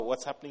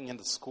what's happening in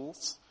the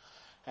schools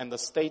and the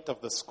state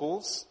of the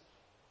schools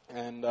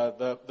and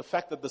the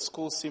fact that the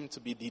schools seem to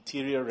be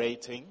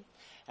deteriorating,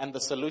 and the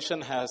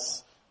solution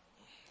has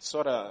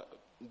sort of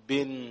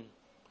been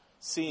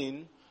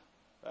seen.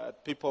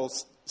 People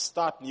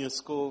start new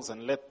schools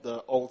and let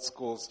the old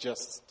schools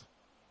just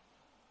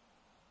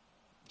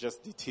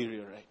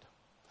deteriorate.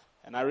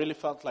 And I really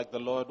felt like the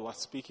Lord was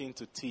speaking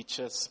to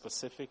teachers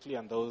specifically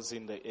and those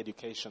in the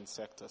education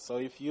sector. So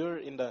if you're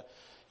in the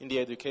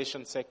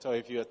education sector,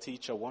 if you're a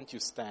teacher, won't you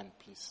stand,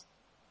 please?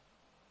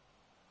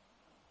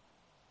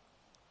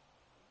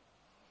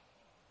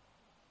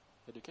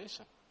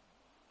 Education.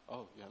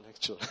 Oh, you're a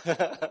lecturer.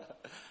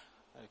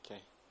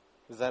 Okay.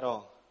 Is that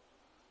all?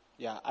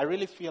 Yeah, I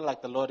really feel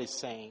like the Lord is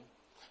saying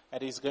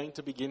that He's going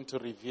to begin to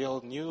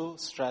reveal new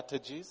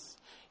strategies.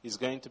 He's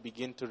going to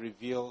begin to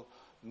reveal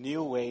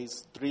new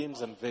ways, dreams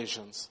and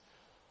visions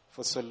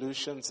for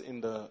solutions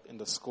in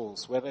the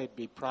schools, whether it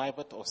be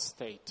private or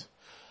state.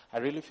 I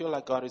really feel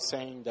like God is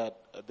saying that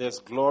there's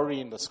glory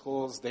in the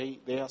schools. They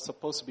are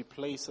supposed to be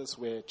places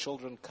where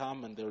children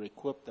come and they're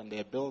equipped and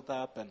they're built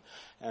up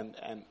and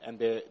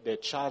they're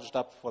charged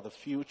up for the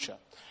future.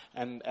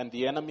 And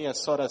the enemy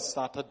has sort of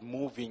started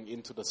moving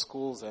into the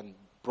schools and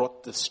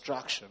brought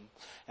destruction.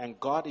 And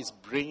God is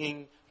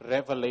bringing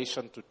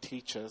revelation to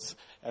teachers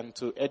and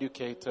to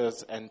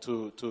educators and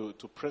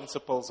to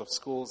principals of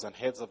schools and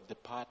heads of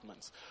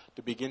departments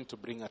to begin to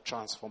bring a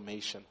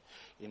transformation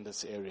in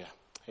this area.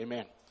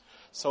 Amen.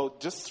 So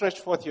just stretch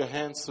forth your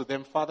hands to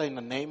them. Father, in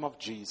the name of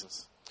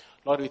Jesus.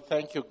 Lord, we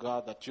thank you,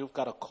 God, that you've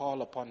got a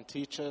call upon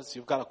teachers.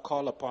 You've got a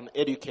call upon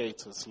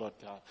educators, Lord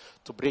God,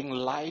 to bring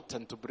light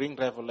and to bring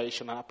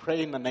revelation. I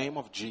pray in the name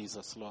of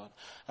Jesus, Lord,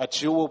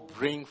 that you will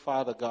bring,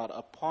 Father God,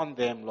 upon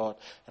them, Lord,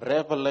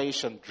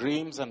 revelation,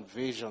 dreams and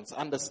visions,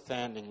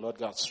 understanding, Lord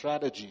God,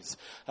 strategies,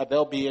 that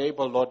they'll be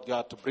able, Lord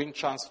God, to bring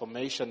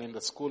transformation in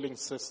the schooling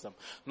system.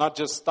 Not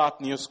just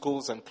start new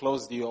schools and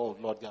close the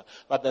old, Lord God,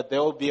 but that there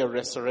will be a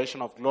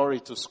restoration of glory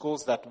to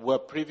schools that were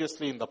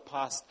previously in the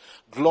past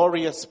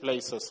glorious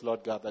places, Lord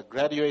God, that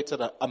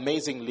graduated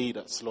amazing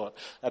leaders, Lord,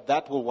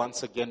 that will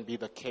once again be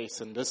the case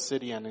in this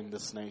city and in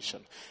this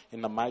nation.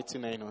 In the mighty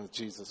name of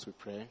Jesus we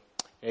pray.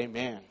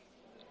 Amen.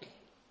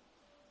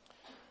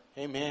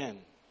 Amen.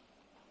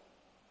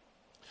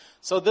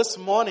 So this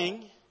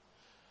morning,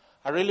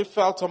 I really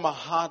felt on my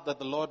heart that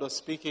the Lord was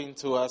speaking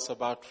to us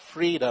about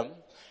freedom,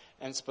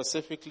 and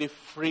specifically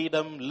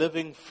freedom,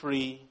 living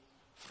free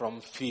from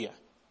fear.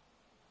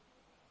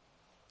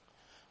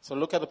 So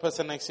look at the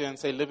person next to you and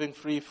say, living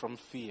free from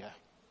fear.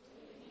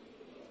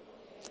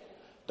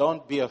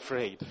 Don't be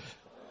afraid.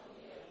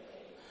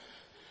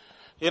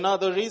 You know,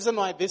 the reason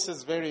why this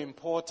is very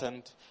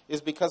important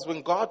is because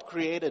when God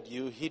created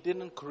you, He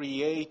didn't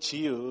create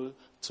you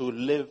to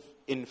live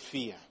in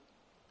fear.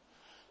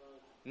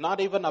 Not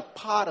even a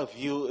part of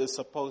you is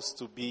supposed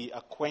to be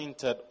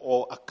acquainted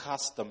or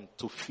accustomed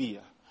to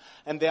fear.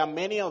 And there are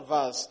many of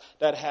us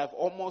that have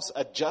almost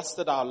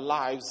adjusted our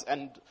lives,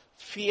 and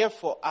fear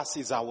for us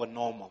is our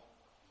normal.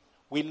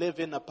 We live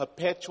in a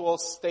perpetual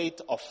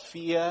state of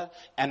fear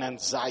and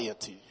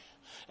anxiety.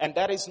 And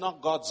that is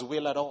not God's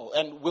will at all.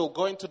 And we'll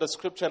go into the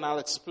scripture and I'll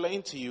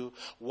explain to you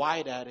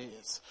why that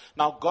is.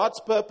 Now, God's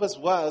purpose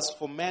was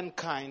for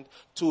mankind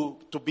to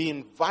be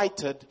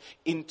invited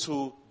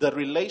into the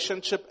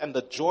relationship and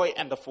the joy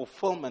and the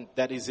fulfillment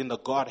that is in the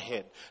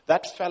Godhead.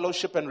 That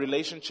fellowship and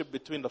relationship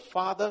between the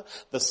Father,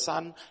 the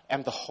Son,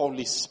 and the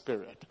Holy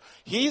Spirit.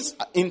 His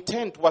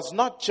intent was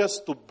not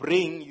just to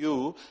bring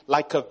you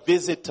like a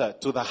visitor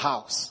to the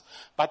house,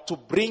 but to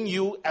bring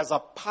you as a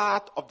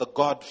part of the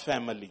God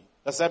family.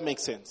 Does that make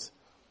sense?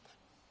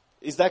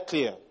 Is that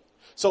clear?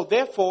 So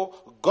therefore,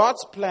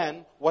 God's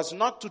plan was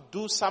not to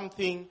do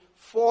something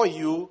for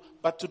you,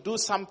 but to do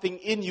something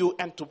in you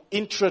and to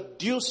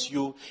introduce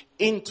you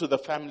into the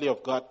family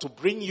of God, to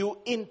bring you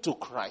into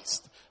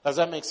Christ. Does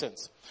that make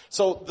sense?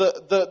 So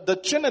the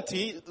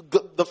Trinity,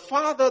 the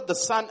Father, the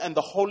Son, and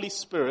the Holy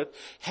Spirit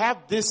have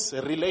this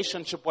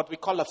relationship, what we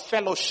call a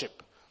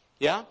fellowship.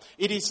 Yeah?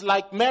 It is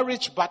like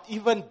marriage, but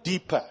even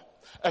deeper.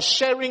 A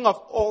sharing of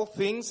all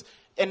things.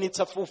 And it's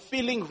a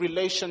fulfilling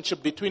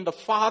relationship between the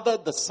Father,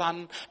 the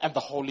Son, and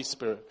the Holy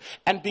Spirit.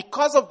 And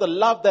because of the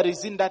love that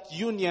is in that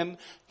union,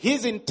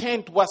 His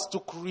intent was to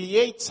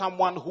create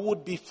someone who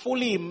would be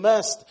fully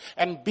immersed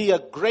and be a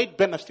great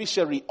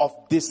beneficiary of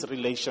this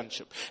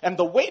relationship. And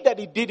the way that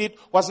He did it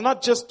was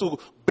not just to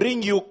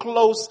bring you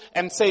close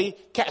and say,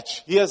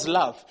 catch, here's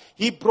love.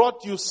 He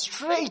brought you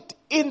straight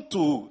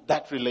into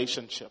that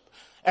relationship.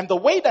 And the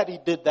way that He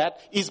did that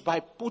is by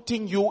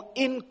putting you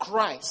in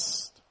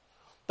Christ.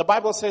 The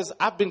Bible says,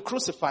 I've been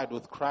crucified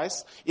with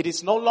Christ. It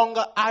is no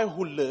longer I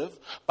who live,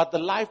 but the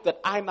life that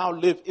I now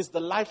live is the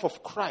life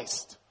of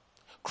Christ.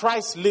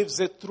 Christ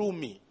lives it through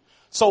me.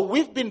 So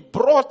we've been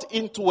brought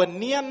into a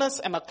nearness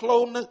and a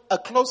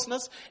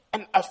closeness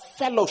and a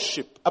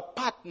fellowship, a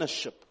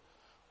partnership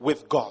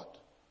with God.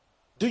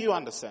 Do you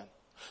understand?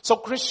 So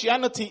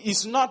Christianity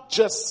is not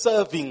just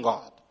serving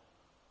God.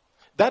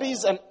 That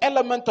is an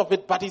element of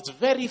it, but it's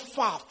very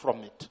far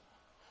from it.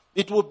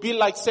 It would be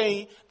like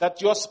saying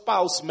that your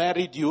spouse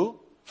married you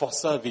for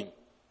serving.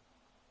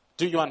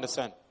 Do you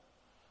understand?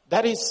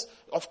 That is,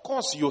 of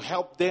course, you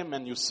help them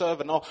and you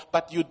serve and all,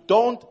 but you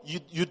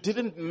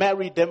didn't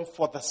marry them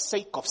for the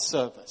sake of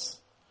service.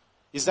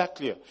 Is that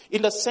clear?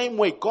 In the same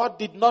way, God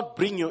did not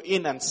bring you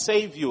in and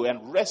save you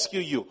and rescue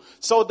you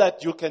so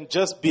that you can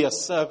just be a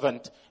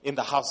servant in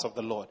the house of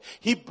the Lord.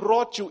 He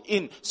brought you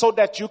in so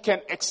that you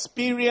can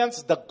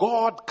experience the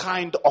God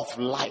kind of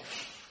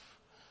life.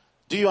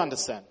 Do you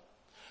understand?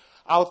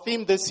 Our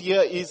theme this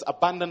year is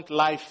abundant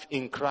life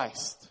in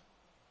Christ.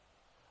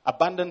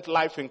 Abundant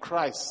life in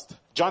Christ.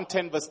 John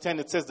 10 verse 10,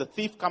 it says, the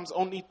thief comes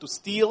only to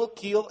steal,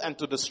 kill, and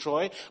to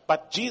destroy.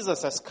 But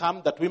Jesus has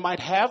come that we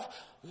might have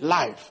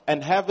life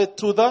and have it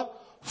to the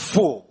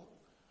full.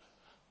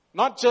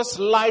 Not just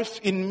life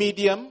in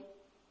medium,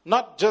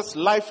 not just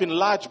life in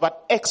large,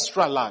 but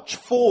extra large.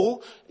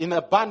 Full in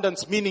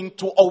abundance, meaning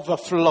to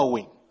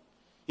overflowing.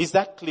 Is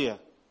that clear?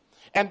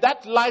 And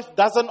that life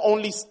doesn't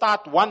only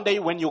start one day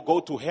when you go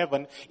to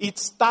heaven. It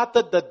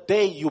started the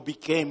day you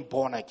became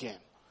born again.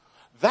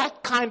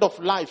 That kind of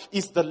life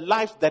is the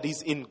life that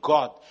is in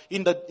God.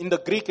 In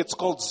the Greek, it's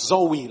called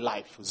Zoe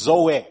life.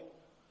 Zoe.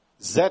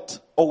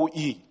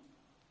 Z-O-E.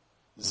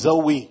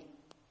 Zoe.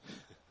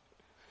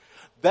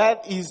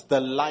 That is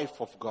the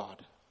life of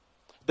God.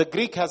 The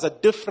Greek has a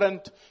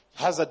different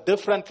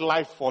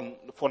life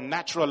for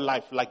natural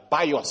life, like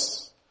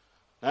bios.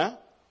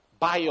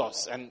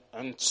 Bios and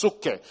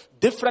suke.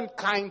 Different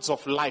kinds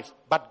of life.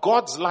 But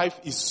God's life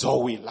is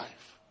Zoe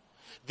life.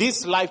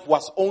 This life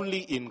was only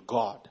in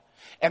God.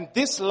 And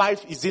this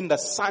life is in the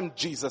Son,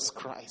 Jesus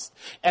Christ.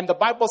 And the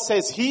Bible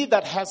says, he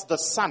that has the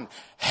Son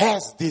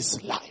has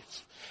this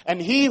life.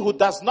 And he who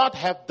does not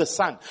have the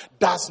Son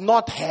does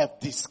not have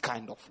this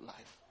kind of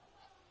life.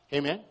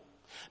 Amen?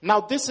 Now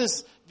this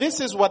is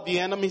what the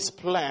enemy's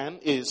plan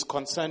is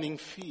concerning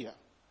fear.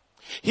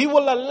 He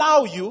will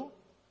allow you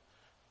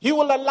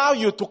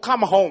to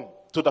come home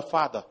to the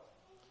Father.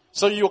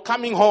 So you're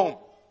coming home.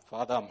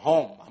 Father, I'm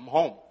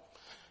home.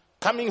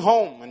 Coming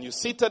home and you're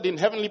seated in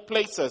heavenly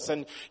places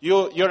and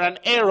you're an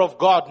heir of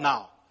God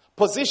now.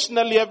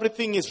 Positionally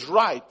everything is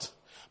right.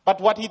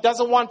 But what he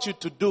doesn't want you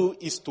to do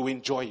is to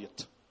enjoy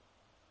it.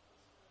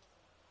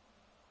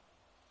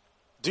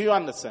 Do you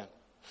understand?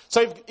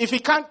 So if he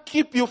can't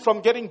keep you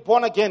from getting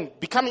born again,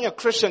 becoming a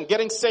Christian,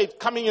 getting saved,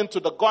 coming into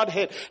the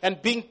Godhead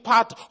and being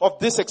part of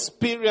this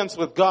experience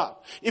with God.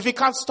 If he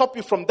can't stop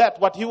you from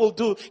that, what he will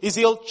do is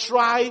he'll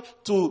try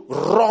to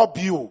rob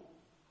you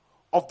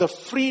of the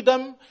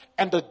freedom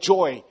and the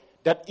joy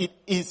that it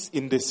is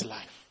in this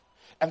life.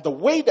 And the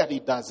way that he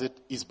does it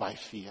is by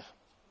fear.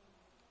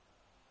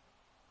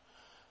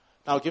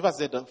 Now give us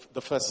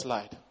the first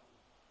slide.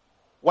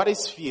 What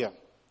is fear?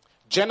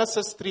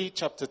 Genesis 3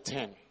 chapter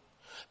 10.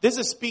 This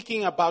is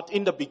speaking about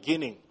in the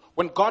beginning,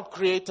 when God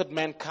created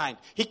mankind.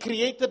 He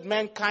created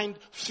mankind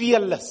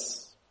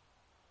fearless.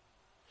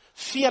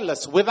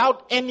 Fearless,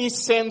 without any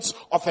sense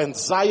of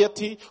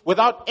anxiety,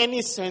 without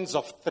any sense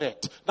of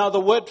threat. Now the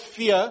word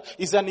fear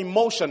is an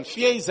emotion.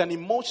 Fear is an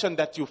emotion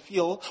that you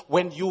feel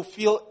when you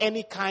feel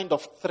any kind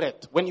of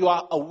threat. When you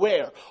are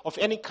aware of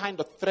any kind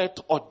of threat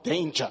or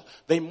danger.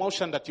 The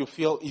emotion that you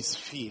feel is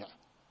fear.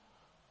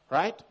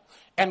 Right?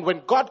 And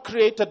when God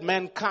created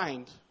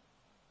mankind,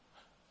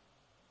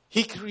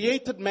 he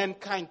created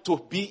mankind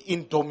to be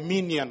in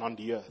dominion on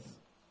the earth.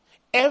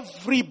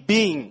 Every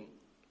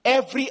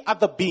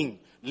other being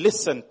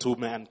listened to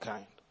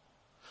mankind.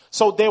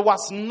 So there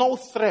was no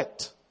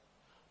threat,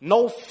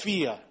 no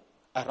fear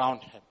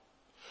around him.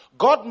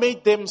 God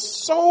made them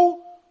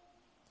so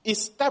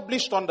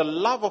established on the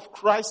love of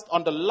Christ,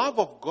 on the love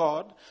of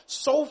God,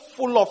 so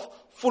full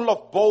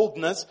of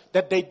boldness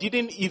that they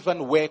didn't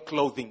even wear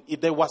clothing.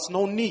 There was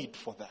no need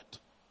for that.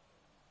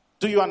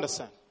 Do you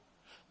understand?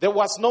 There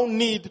was no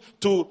need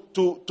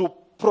to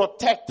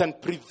protect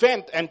and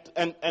prevent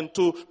and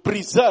to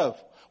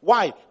preserve.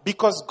 Why?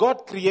 Because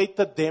God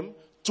created them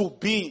to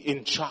be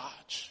in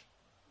charge.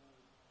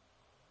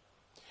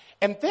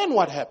 And then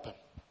what happened?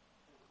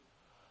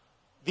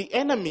 The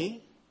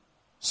enemy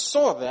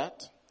saw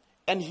that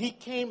and he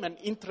came and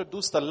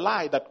introduced a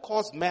lie that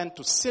caused man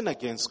to sin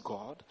against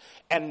God,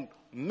 and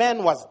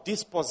man was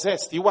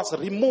dispossessed. He was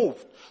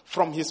removed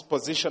from his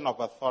position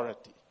of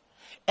authority.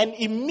 And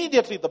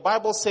immediately the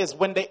Bible says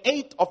when they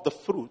ate of the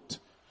fruit,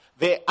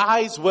 their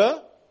eyes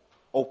were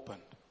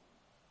opened.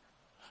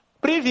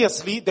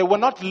 Previously, they were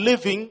not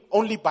living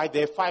only by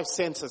their five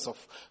senses of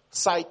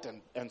sight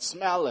and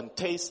smell and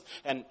taste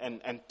and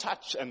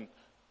touch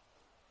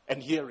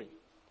and hearing.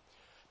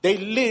 They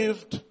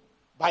lived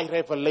by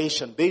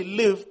revelation. They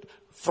lived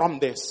from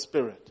their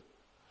spirit.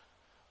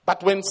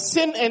 But when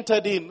sin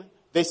entered in,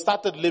 they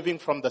started living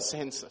from the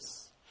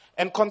senses.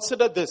 And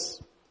consider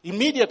this.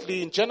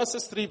 Immediately in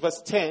Genesis 3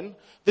 verse 10,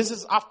 this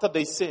is after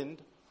they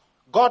sinned,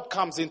 God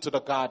comes into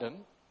the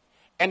garden.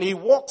 And he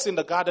walks in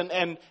the garden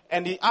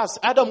and he asks,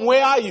 Adam,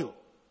 where are you?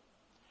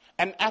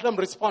 And Adam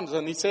responds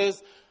and he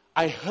says,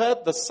 I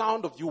heard the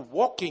sound of you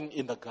walking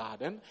in the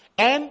garden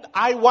and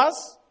I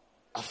was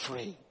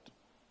afraid.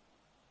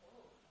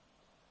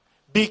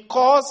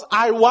 Because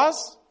I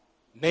was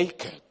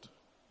naked,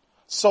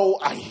 so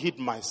I hid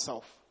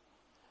myself.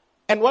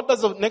 And what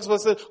does the next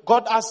verse say?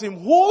 God asked him,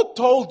 who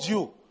told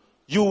you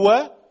you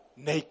were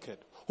naked?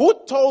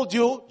 Who told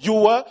you you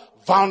were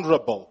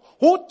vulnerable?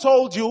 Who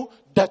told you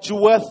that you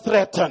were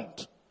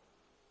threatened?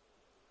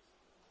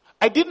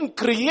 I didn't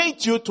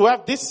create you to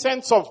have this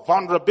sense of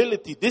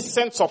vulnerability, this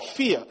sense of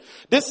fear,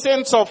 this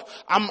sense of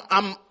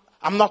I'm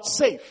not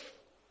safe.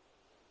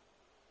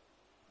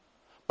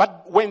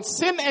 But when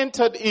sin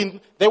entered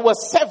in, they were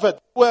severed,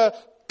 were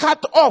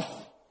cut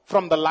off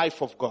from the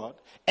life of God,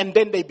 and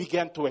then they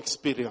began to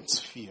experience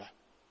fear.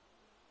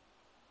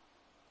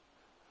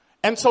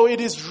 And so it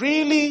is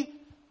really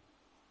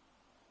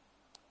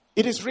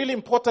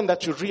important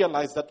that you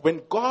realize that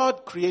when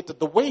God created,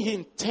 the way He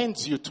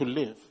intends you to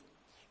live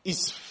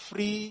is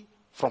free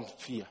from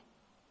fear.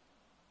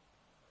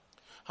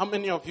 How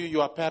many of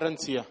you are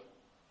parents here?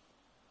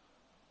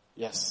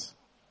 Yes.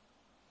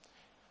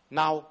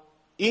 Now,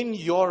 in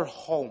your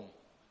home,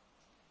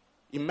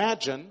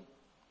 imagine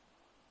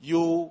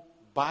you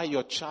buy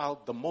your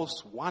child the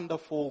most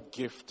wonderful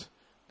gift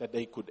that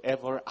they could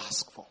ever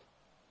ask for.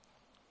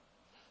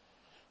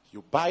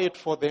 You buy it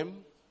for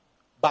them,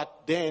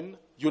 but then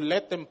you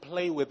let them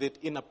play with it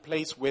in a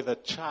place where the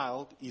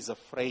child is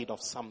afraid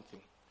of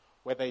something,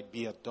 whether it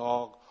be a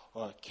dog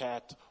or a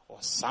cat or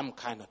some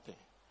kind of thing.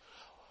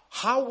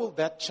 How will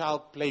that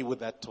child play with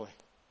that toy?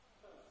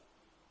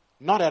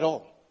 Not at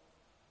all.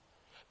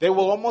 They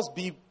will almost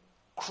be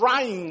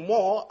crying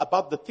more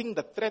about the thing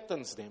that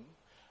threatens them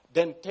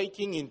than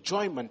taking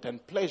enjoyment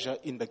and pleasure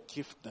in the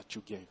gift that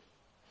you gave.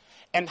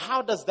 And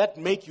how does that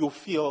make you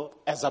feel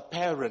as a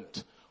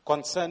parent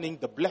concerning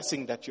the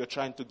blessing that you're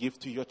trying to give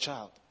to your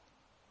child?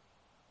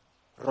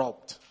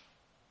 Robbed.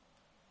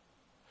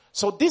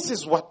 So this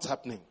is what's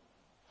happening.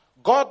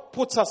 God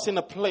puts us in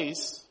a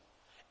place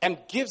and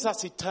gives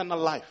us eternal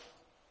life.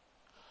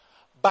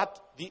 But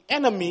the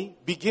enemy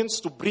begins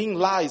to bring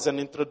lies and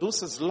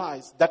introduces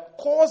lies that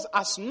cause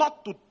us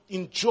not to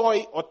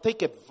enjoy or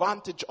take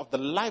advantage of the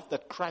life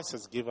that Christ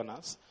has given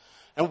us.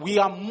 And we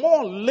are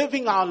more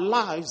living our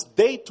lives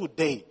day to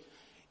day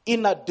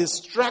in a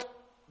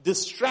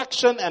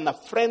distraction and a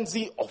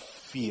frenzy of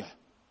fear,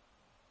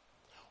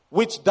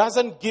 which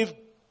doesn't give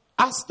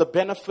us the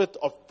benefit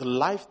of the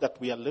life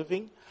that we are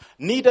living.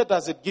 Neither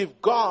does it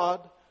give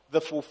God the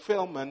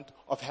fulfillment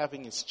of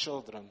having His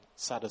children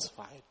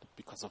satisfied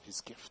because of His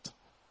gift.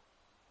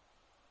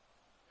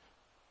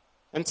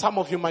 And some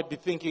of you might be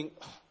thinking,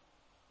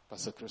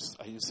 Pastor Chris,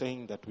 are you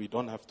saying that we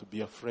don't have to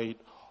be afraid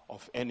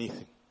of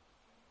anything?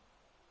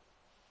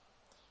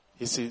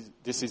 This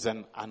is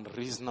an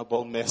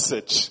unreasonable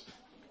message.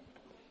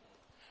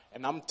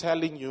 And I'm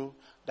telling you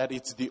that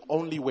it's the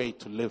only way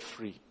to live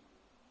free.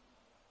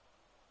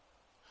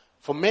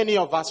 For many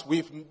of us,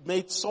 we've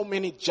made so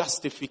many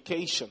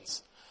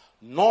justifications,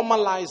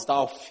 normalized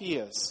our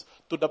fears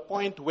to the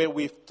point where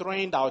we've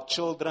trained our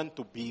children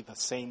to be the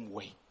same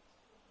way.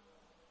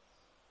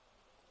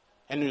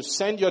 And you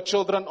send your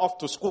children off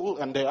to school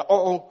and they are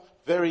all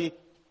very,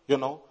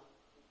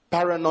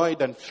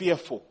 paranoid and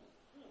fearful.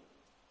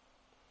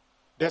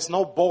 There's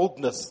no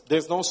boldness.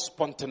 There's no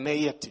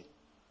spontaneity.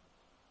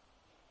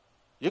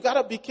 You got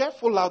to be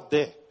careful out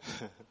there.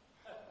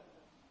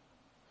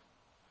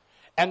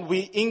 And we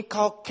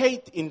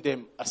inculcate in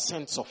them a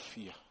sense of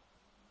fear.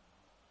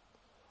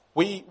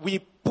 We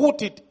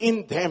put it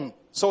in them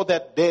so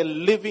that they're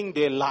living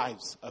their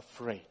lives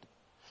afraid.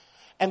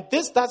 And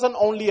this doesn't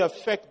only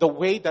affect the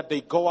way that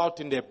they go out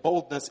in their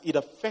boldness, it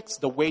affects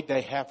the way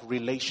they have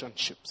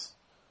relationships.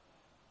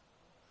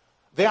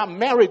 There are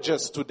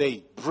marriages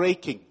today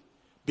breaking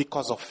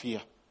because of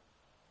fear.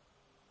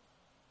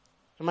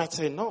 You might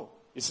say, no,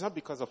 it's not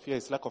because of fear,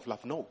 it's lack of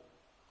love. No.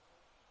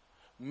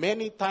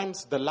 Many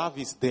times the love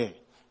is there,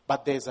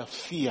 but there's a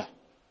fear.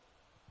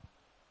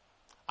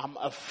 I'm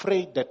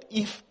afraid that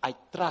if I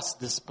trust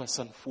this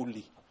person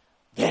fully,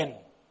 then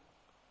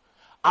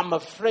I'm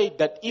afraid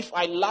that if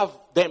I love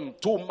them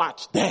too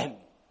much, then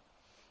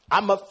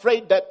I'm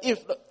afraid.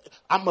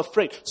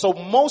 So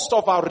most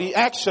of our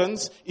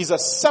reactions is a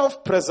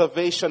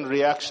self-preservation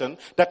reaction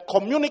that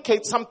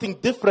communicates something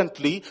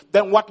differently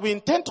than what we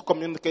intend to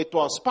communicate to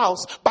our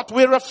spouse, but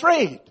we're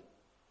afraid.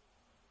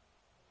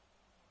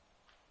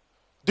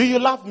 Do you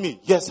love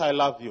me? Yes, I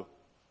love you.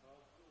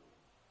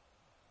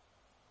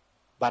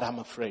 But I'm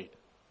afraid.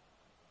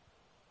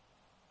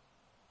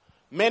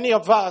 Many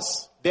of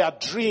us, there are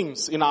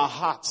dreams in our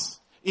hearts.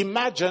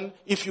 Imagine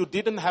if you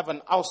didn't have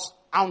an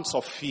ounce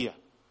of fear,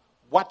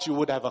 what you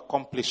would have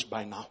accomplished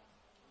by now.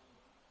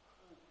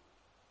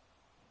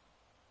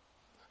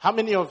 How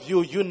many of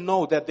you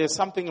know that there's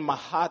something in my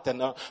heart,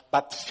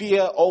 but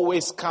fear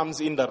always comes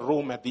in the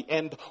room at the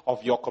end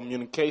of your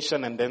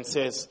communication and then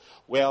says,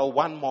 well,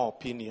 one more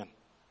opinion.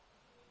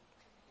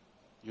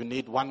 You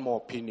need one more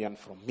opinion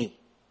from me.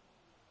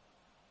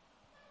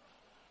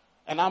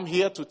 And I'm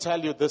here to tell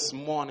you this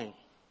morning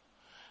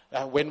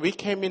that when we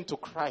came into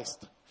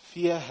Christ,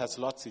 fear has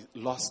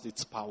lost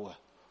its power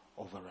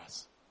over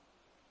us.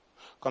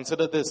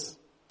 Consider this.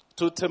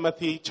 2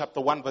 Timothy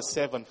chapter 1 verse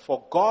 7.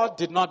 For God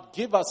did not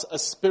give us a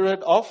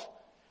spirit of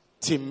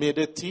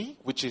timidity,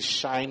 which is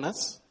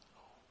shyness,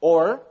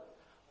 or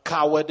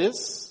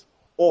cowardice,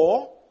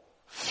 or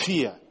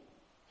fear.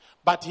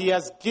 But He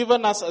has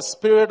given us a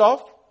spirit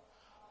of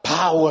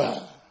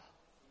power.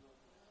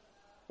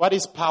 What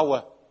is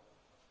power?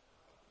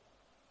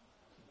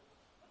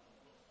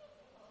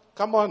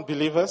 Come on,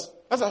 believers.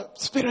 That's a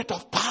spirit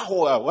of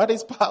power. What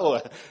is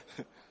power?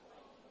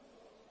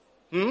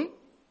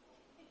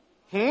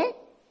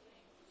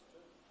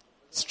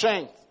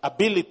 Strength,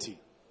 ability.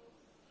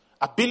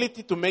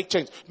 Ability to make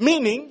change.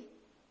 Meaning,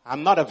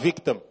 I'm not a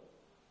victim.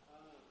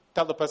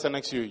 Tell the person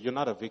next to you, you're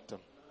not a victim.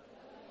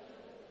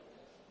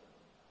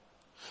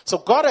 So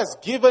God has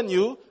given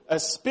you a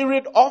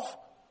spirit of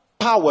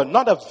power,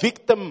 not a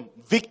victim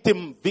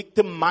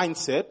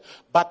mindset,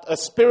 but a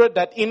spirit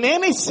that in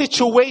any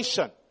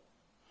situation,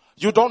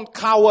 you don't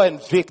cower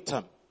and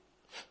victim.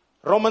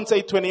 Romans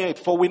 8:28,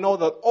 for we know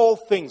that all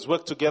things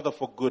work together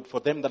for good for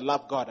them that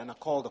love God and are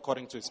called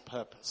according to His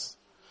purpose.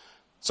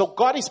 So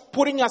God is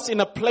putting us in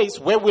a place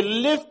where we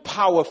live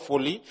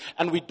powerfully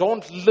and we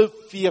don't live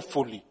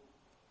fearfully.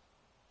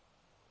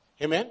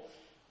 Amen?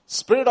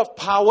 Spirit of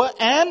power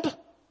and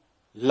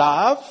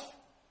love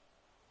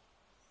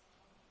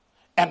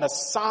and a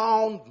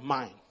sound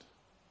mind.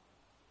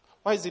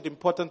 Why is it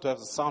important to have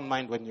a sound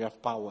mind when you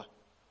have power?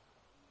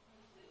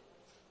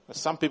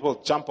 Some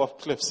people jump off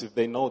cliffs if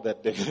they know that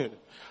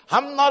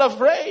I'm not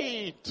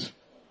afraid.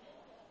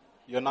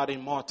 You're not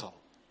immortal.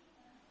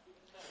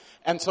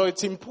 And so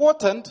it's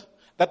important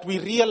that we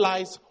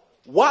realize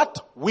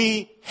what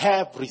we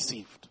have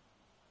received.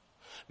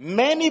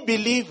 Many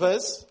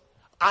believers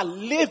are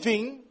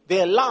living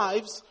their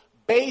lives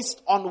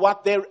based on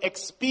what their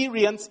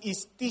experience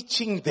is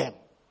teaching them.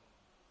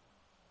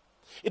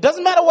 It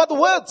doesn't matter what the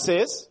word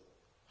says.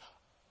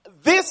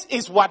 This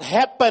is what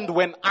happened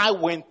when I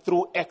went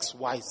through X,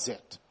 Y, Z.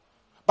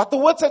 But the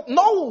word said,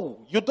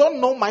 no, you don't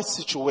know my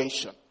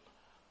situation.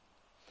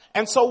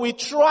 And so we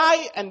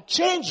try and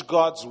change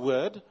God's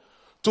word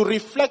to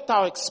reflect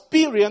our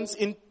experience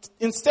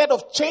instead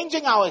of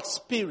changing our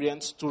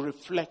experience to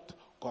reflect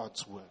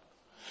God's word.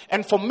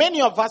 And for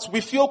many of us,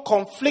 we feel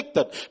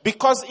conflicted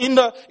because in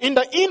the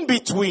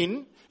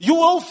in-between, you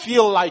will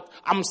feel like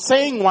I'm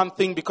saying one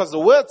thing because the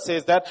word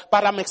says that,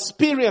 but I'm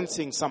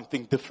experiencing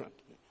something different.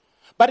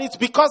 But it's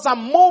because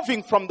I'm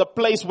moving from the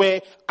place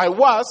where I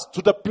was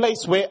to the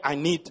place where I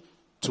need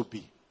to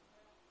be.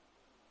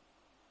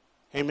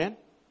 Amen?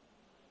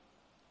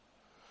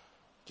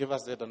 Give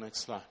us the next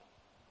slide.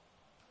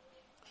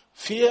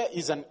 Fear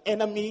is an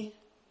enemy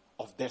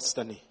of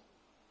destiny.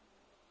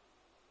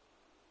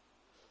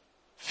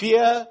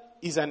 Fear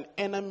is an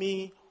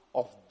enemy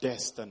of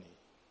destiny.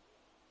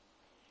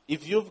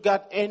 If you've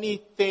got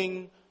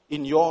anything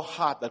in your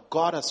heart that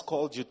God has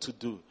called you to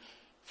do,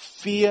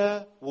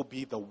 fear will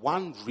be the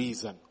one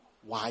reason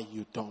why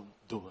you don't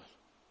do it.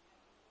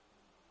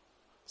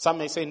 Some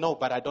may say, no,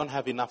 but I don't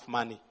have enough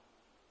money.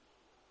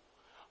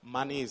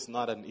 Money is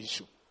not an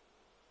issue.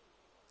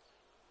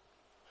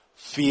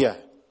 Fear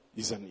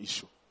is an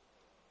issue.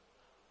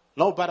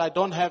 No, but I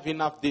don't have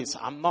enough this.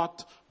 I'm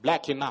not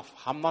black enough.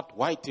 I'm not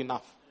white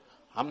enough.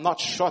 I'm not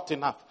short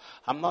enough.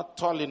 I'm not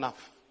tall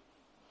enough.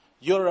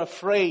 You're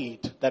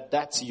afraid that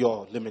that's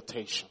your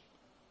limitation.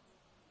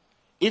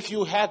 If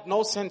you had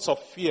no sense of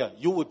fear,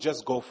 you would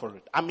just go for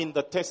it. I mean,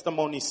 the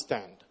testimonies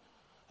stand.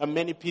 And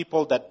many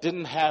people that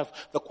didn't have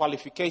the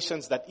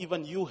qualifications that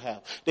even you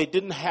have, they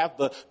didn't have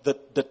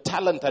the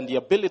talent and the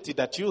ability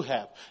that you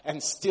have,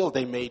 and still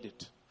they made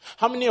it.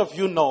 How many of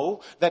you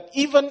know that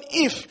even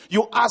if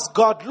you ask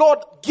God, Lord,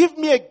 give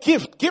me a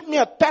gift, give me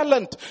a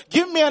talent,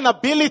 give me an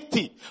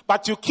ability,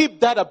 but you keep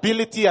that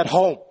ability at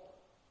home,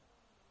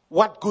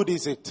 what good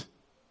is it?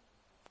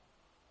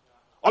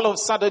 All of a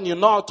sudden you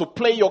know how to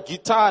play your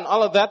guitar and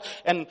all of that,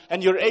 and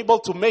you're able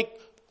to make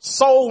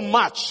so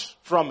much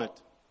from it.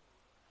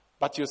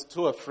 But you're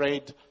too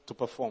afraid to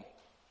perform.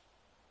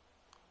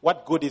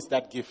 What good is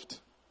that gift?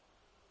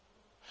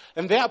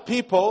 And there are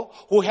people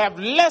who have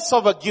less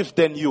of a gift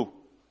than you,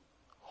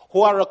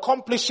 who are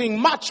accomplishing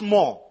much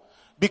more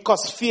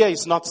because fear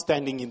is not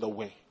standing in the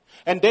way.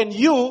 And then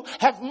you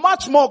have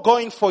much more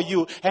going for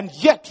you, and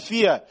yet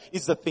fear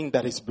is the thing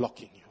that is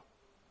blocking you.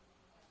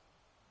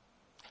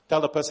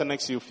 Tell the person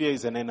next to you, fear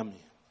is an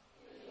enemy.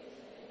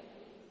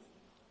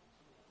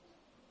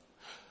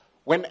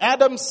 When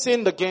Adam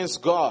sinned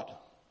against God,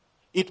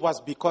 it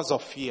was because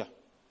of fear.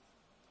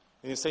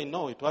 And you say,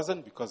 no, it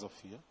wasn't because of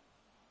fear.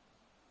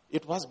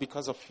 It was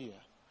because of fear.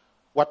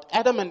 What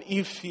Adam and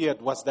Eve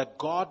feared was that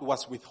God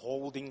was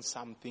withholding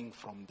something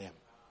from them.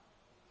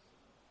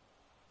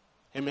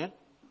 Amen?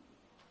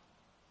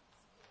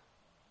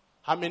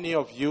 How many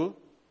of you,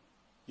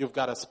 you've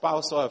got a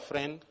spouse or a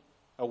friend,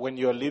 or when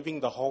you're leaving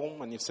the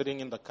home and you're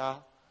sitting in the car,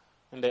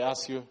 and they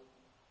ask you,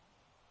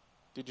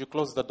 did you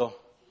close the door?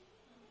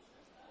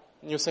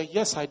 And you say,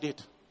 yes, I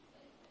did.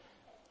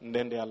 And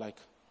then they are like,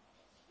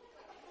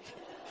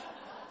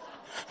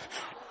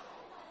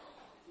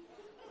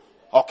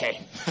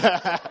 okay.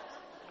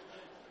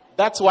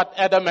 That's what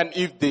Adam and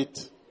Eve did.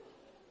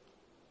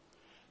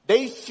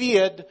 They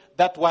feared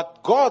that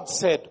what God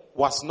said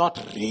was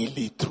not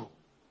really true.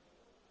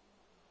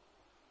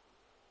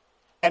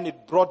 And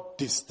it brought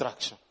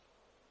destruction.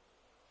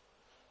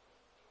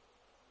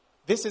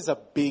 This is a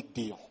big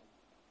deal.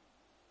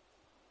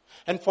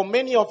 And for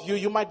many of you,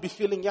 you might be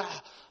feeling,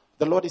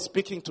 the Lord is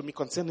speaking to me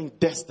concerning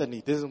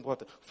destiny. This is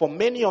important. For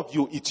many of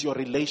you, it's your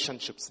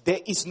relationships. There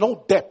is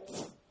no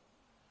depth.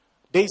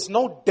 There is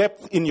no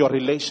depth in your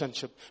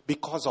relationship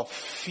because of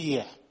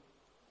fear.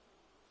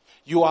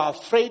 You are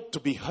afraid to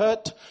be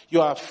hurt.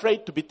 You are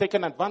afraid to be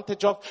taken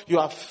advantage of. You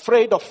are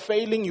afraid of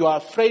failing. You are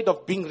afraid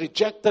of being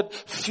rejected.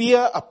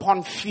 Fear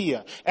upon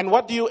fear. And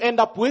what do you end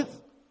up with?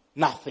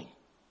 Nothing.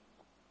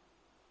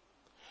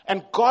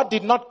 And God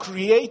did not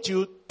create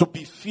you to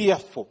be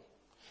fearful.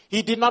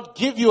 He did not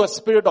give you a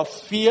spirit of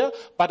fear,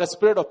 but a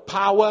spirit of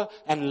power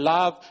and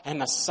love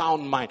and a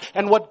sound mind.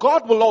 And what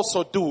God will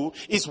also do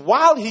is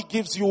while He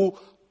gives you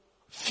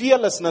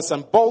fearlessness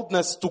and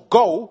boldness to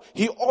go,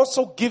 He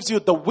also gives you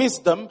the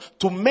wisdom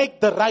to make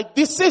the right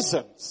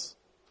decisions.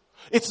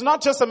 It's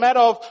not just a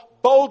matter of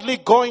boldly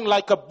going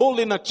like a bull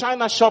in a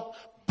china shop,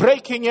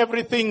 breaking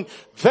everything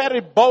very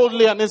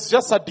boldly, and it's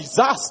just a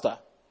disaster.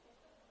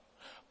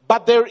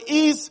 But there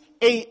is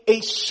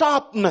a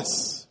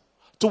sharpness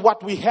to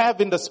what we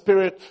have in the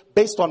Spirit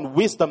based on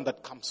wisdom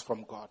that comes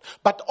from God.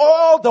 But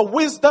all the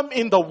wisdom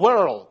in the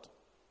world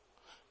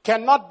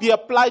cannot be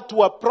applied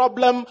to a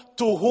problem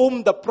to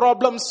whom the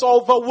problem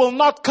solver will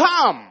not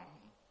come.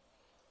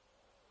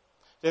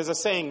 There's a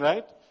saying,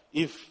 right?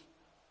 If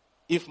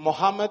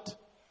Muhammad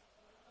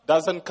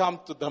doesn't come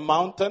to the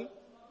mountain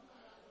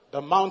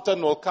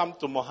will come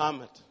to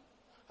Muhammad.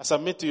 I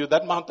submit to you,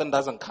 that mountain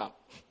doesn't come.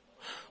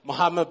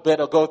 Muhammad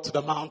better go to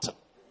the mountain.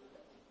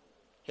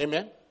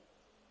 Amen?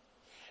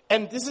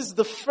 And this is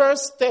the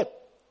first step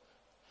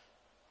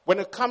when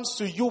it comes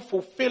to you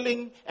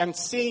fulfilling and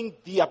seeing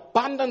the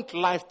abundant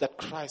life that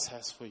Christ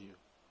has for you.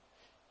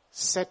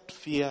 Set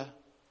fear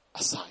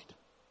aside.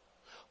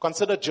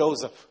 Consider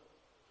Joseph.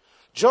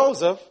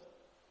 Joseph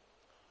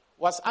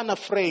was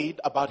unafraid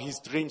about his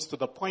dreams to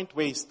the point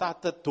where he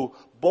started to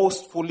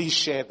boastfully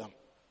share them,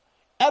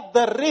 at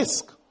the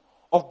risk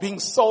of being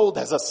sold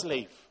as a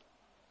slave.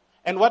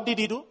 And what did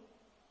he do?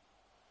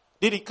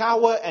 Did he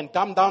cower and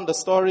dumb down the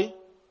story?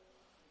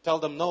 Tell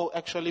them, no,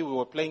 actually we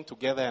were playing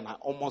together and I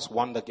almost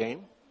won the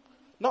game?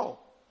 No.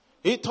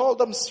 He told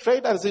them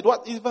straight as it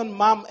was. Even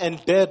mom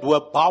and dad were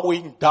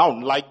bowing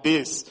down like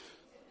this.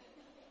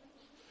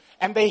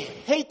 And they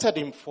hated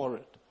him for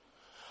it.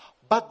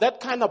 But that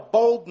kind of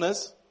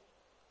boldness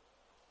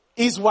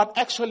is what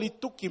actually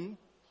took him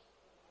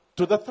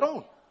to the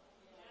throne.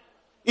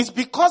 It's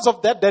because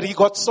of that he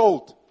got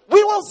sold.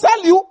 We will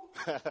sell you.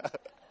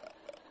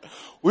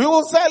 We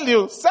will sell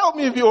you. Sell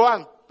me if you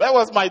want. That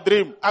was my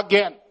dream.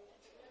 Again.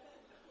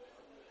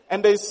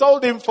 And they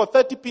sold him for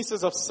 30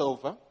 pieces of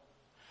silver.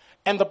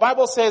 And the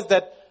Bible says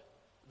that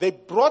they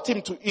brought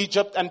him to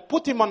Egypt and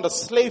put him on the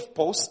slave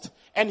post.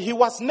 And he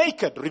was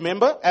naked.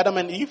 Remember Adam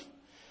and Eve?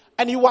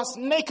 And he was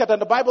naked.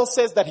 And the Bible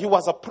says that he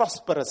was a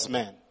prosperous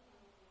man.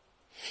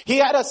 He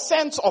had a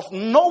sense of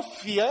no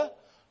fear,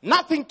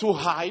 nothing to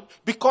hide,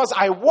 because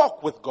I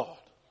walk with God.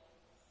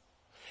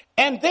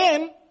 And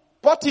then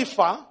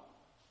Potiphar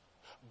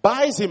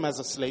buys him as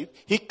a slave.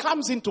 He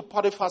comes into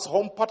Potiphar's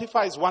home.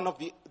 Potiphar is one of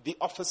the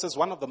officers,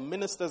 one of the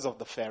ministers of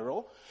the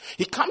Pharaoh.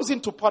 He comes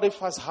into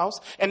Potiphar's house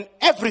and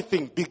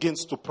everything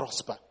begins to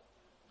prosper.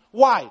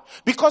 Why?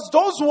 Because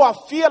those who are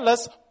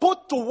fearless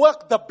put to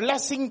work the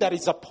blessing that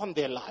is upon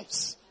their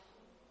lives.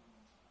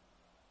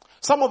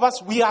 Some of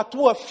us, we are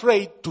too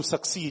afraid to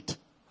succeed.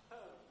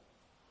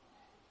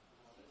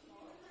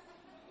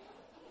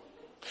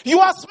 You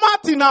are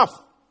smart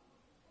enough.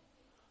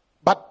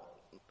 But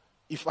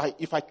if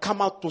I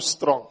come out too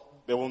strong,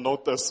 they will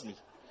notice me.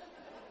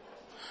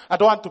 I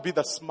don't want to be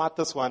the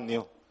smartest one,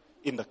 Neil,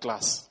 in the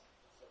class.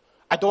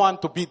 I don't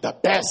want to be the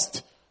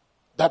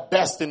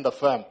best in the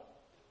firm.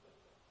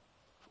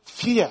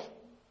 Fear.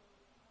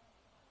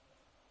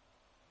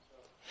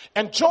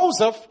 And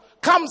Joseph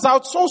comes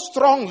out so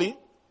strongly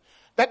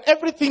that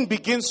everything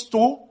begins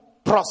to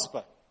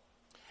prosper.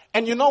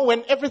 And you know,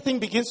 when everything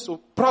begins to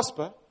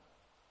prosper,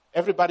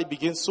 everybody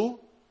begins to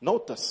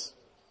notice.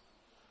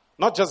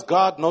 Not just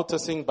God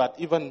noticing, but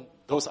even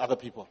those other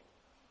people.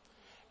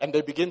 And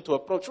they begin to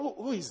approach,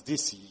 who is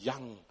this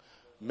young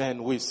man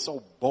who is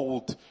so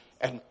bold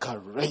and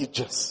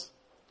courageous?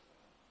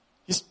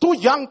 He's too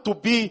young to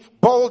be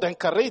bold and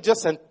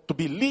courageous and to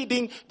be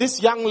leading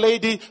this young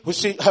lady.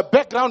 Her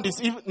background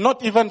is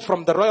not even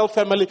from the royal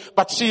family,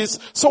 but she is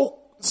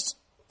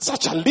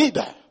such a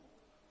leader.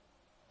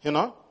 You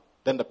know?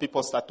 Then the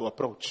people start to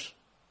approach.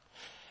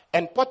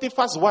 And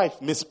Potiphar's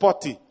wife, Miss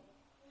Potty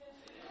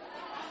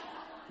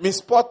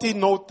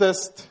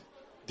noticed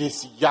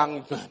this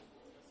young man.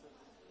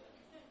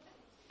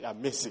 Yeah,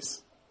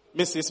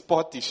 Mrs.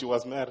 Potty, she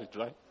was married,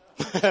 right?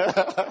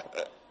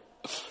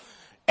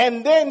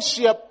 And then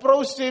she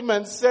approached him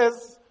and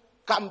says,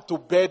 come to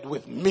bed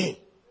with me.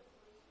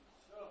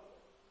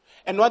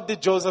 And what did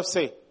Joseph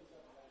say?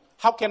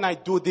 How can I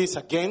do this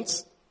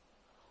against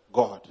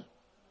God?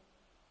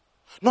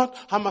 Not,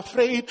 I'm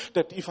afraid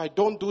that if I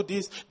don't do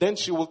this, then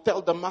she will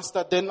tell the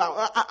master, then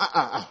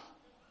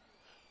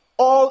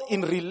all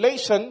in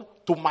relation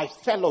to my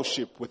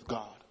fellowship with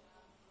God.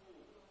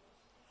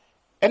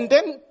 And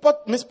then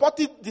Miss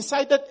Potty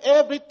decided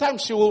every time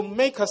she will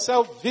make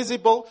herself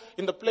visible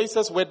in the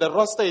places where the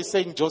roster is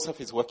saying Joseph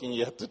is working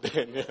here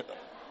today.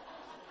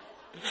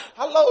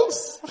 Hello.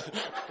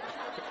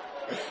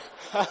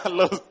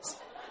 Hello.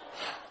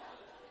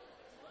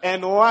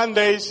 And one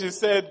day she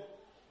said,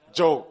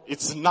 Joe,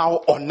 it's now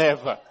or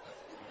never.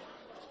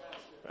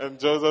 And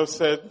Joseph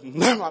said,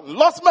 never,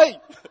 lost me.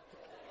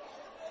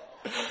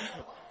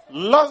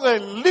 Lost me,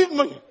 leave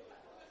me.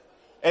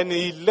 And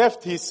he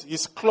left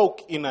his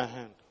cloak in her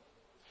hand.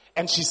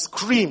 And she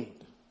screamed.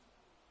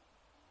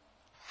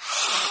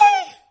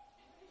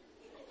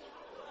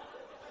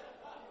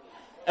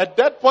 At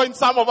that point,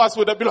 some of us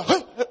would have been like,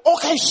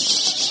 okay,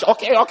 shh,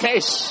 okay,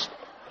 shh.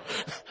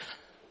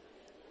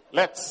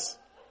 Let's.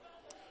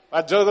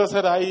 But Joseph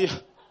said,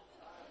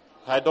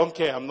 I don't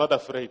care, I'm not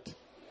afraid.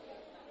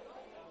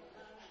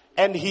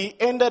 And he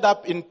ended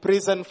up in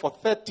prison for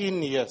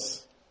 13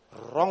 years,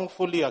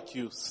 wrongfully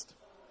accused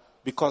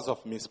because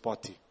of Miss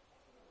Potty.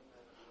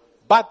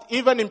 But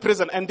even in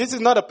prison, and this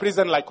is not a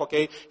prison like,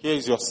 okay, here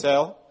is your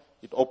cell.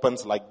 It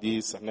opens like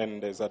this, and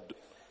then there's a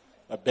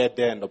bed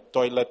there, and the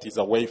toilet is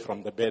away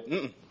from the bed.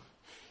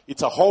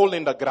 It's a hole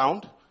in the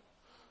ground.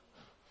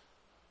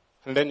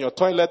 And then your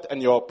toilet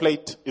and your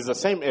plate is the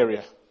same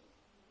area.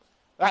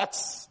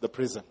 That's the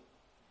prison.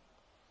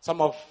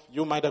 Some of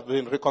you might have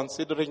been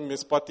reconsidering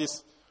Miss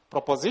Potty's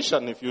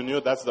proposition if you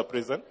knew that's the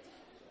prison.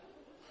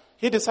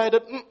 He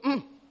decided,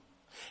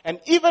 And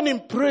even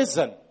in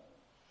prison,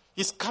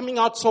 he's coming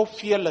out so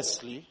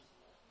fearlessly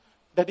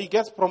that he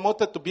gets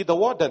promoted to be the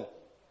warden,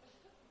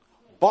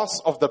 boss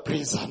of the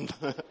prison.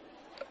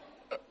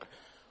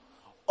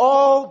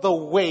 All the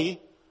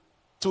way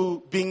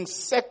to being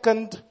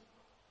second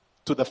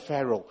to the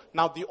Pharaoh.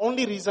 Now, the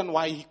only reason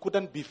why he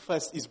couldn't be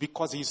first is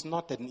because he's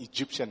not an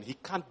Egyptian. He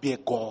can't be a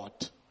god,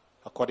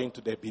 according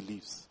to their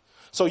beliefs.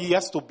 So he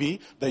has to be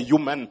the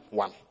human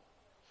one.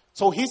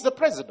 So he's the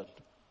president.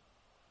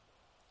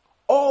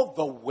 All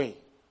the way.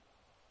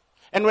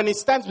 And when he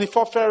stands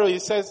before Pharaoh, he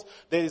says,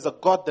 there is a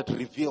God that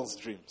reveals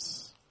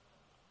dreams.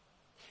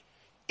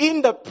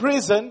 In the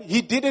prison,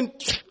 he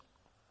didn't,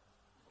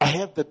 I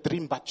have the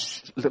dream,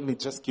 but let me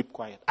just keep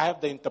quiet. I have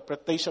the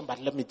interpretation,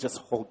 but let me just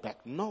hold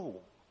back.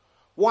 No.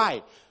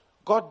 Why?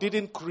 God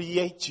didn't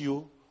create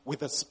you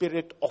with a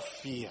spirit of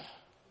fear.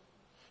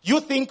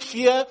 You think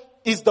fear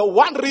is the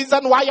one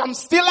reason why I'm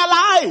still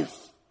alive.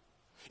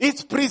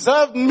 It's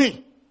preserved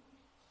me.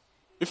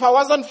 If I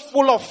wasn't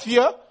full of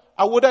fear,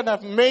 I wouldn't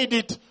have made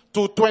it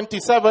to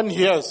 27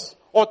 years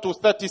or to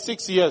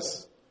 36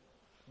 years.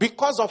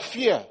 Because of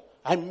fear,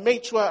 I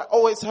make sure I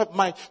always have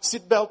my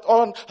seatbelt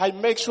on. I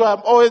make sure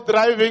I'm always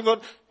driving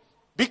on.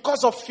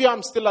 Because of fear,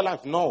 I'm still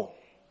alive. No.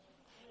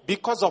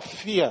 Because of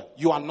fear,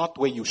 you are not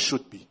where you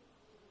should be.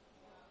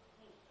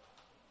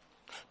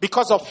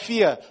 Because of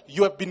fear,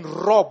 you have been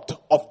robbed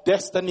of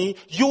destiny.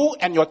 You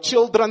and your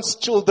children's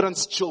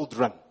children's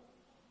children.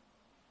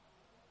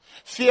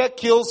 Fear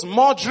kills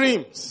more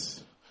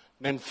dreams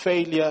than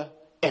failure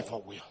ever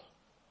will.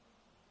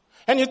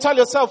 And you tell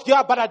yourself,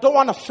 yeah, but I don't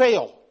want to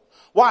fail.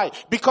 Why?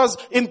 Because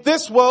in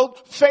this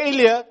world,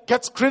 failure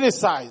gets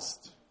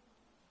criticized.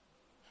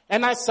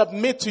 And I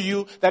submit to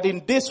you that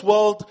in this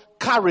world,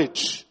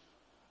 courage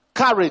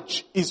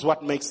is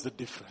what makes the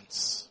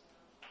difference.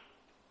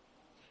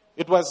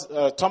 It was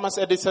Thomas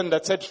Edison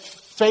that said,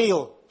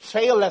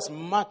 fail as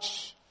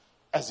much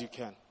as you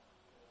can.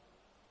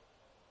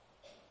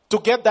 To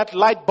get that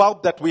light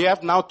bulb that we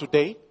have now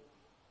today,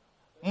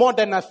 more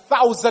than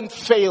 1,000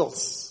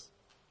 fails.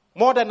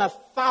 More than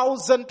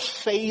 1,000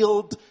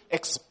 failed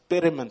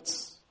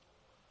experiments.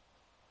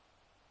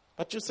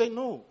 But you say,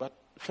 no, but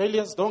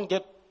failures don't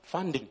get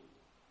funding.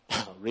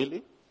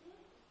 Really?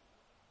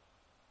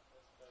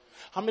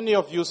 How many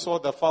of you saw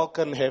the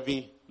Falcon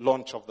Heavy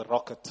launch of the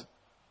rocket?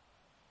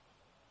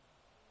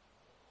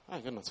 My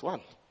goodness,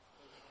 one.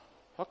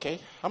 Okay.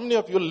 How many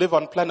of you live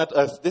on planet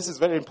Earth? This is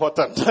very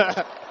important.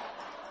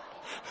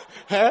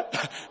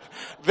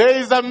 There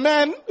is a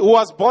man who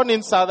was born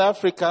in South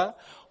Africa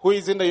who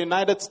is in the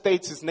United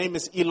States. His name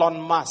is Elon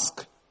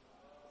Musk.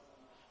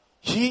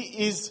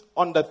 He is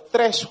on the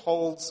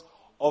thresholds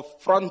of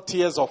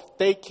frontiers of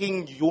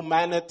taking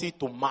humanity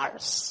to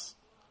Mars.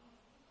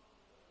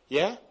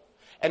 Yeah?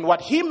 And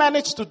what he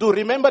managed to do,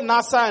 remember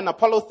NASA and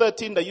Apollo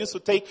 13, they used to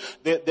take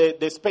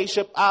the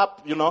spaceship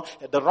up,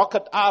 the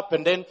rocket up,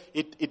 and then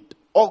it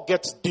all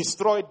gets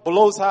destroyed,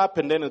 blows up,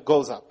 and then it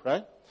goes up,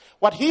 right?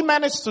 What he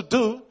managed to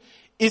do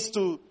is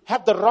to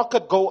have the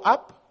rocket go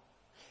up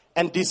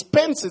and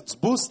dispense its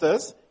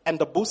boosters, and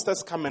the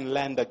boosters come and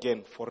land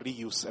again for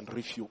reuse and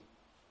refuel.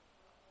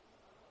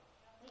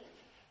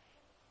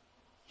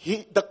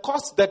 The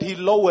cost that he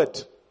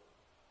lowered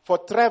for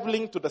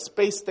traveling to the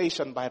space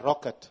station by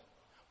rocket,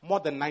 more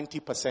than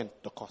 90%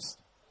 the cost.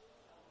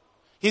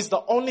 He's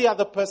the only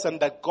other person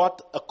that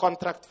got a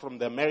contract from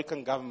the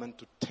American government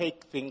to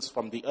take things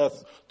from the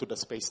earth to the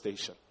space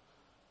station.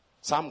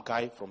 Some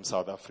guy from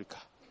South Africa.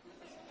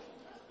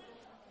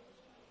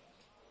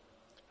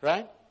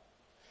 Right?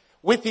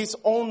 With his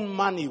own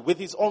money, with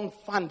his own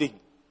funding.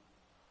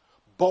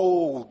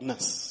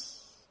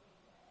 Boldness.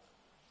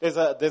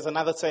 There's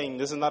another saying,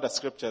 this is not a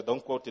scripture,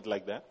 don't quote it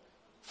like that.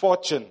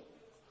 Fortune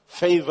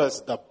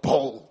favors the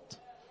bold.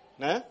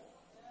 Né?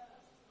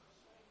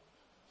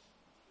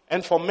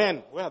 And for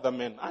men, where are the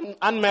men?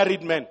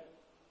 Unmarried men.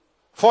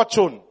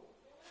 Fortune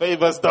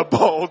favors the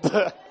bold.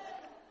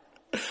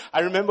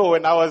 I remember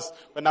when I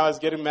was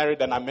getting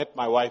married and I met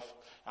my wife,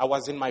 I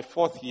was in my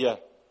fifth year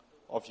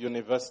of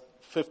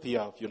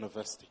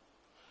university.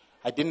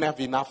 I didn't have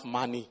enough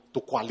money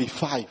to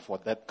qualify for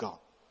that girl.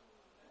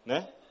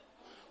 Né?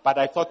 But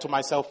I thought to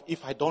myself,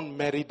 if I don't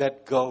marry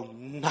that girl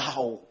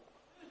now,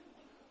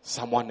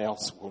 someone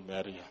else will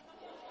marry her.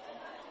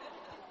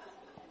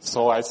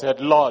 So I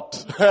said, Lord,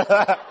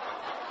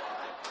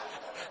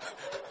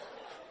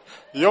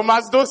 you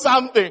must do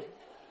something.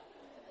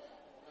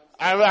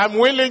 I'm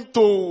willing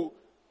to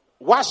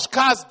wash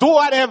cars, do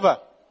whatever.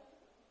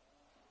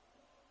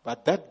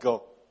 But that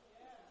girl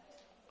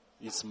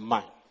is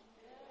mine.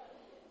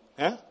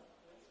 Yeah?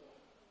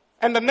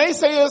 And the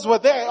naysayers were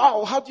there.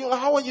 Oh,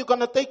 how are you going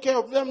to take care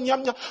of them?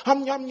 Yum, yum,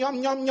 hum, yum,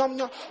 yum, yum, yum,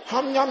 yum,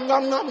 hum, yum,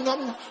 yum, yum,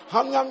 yum,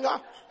 hum, yum,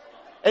 yum.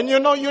 And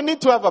you need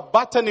to have a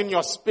button in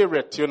your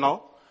spirit,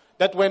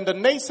 that when the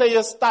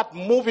naysayers start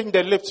moving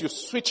their lips, you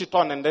switch it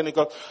on and then it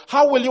goes,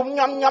 how will you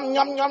yum, yum,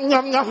 yum, yum, yum,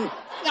 yum, yum,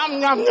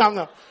 yum, yum,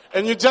 yum.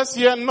 And you just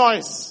hear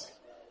noise.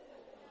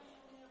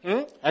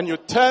 And you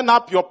turn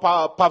up your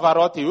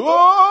Pavarotti.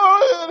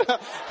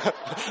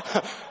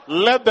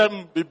 Let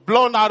them be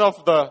blown out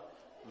of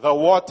the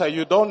water.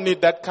 You don't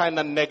need that kind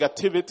of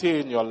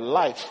negativity in your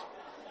life.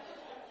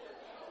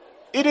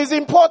 It is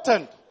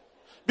important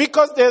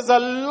because there's a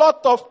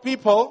lot of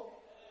people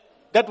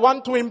that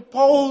want to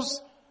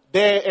impose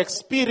their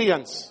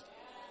experience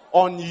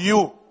on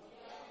you.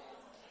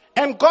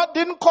 And God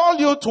didn't call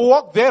you to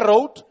walk their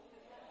road.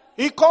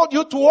 He called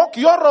you to walk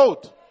your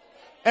road.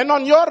 And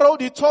on your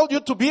road, He told you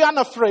to be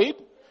unafraid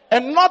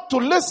and not to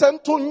listen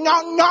to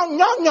nya, nya,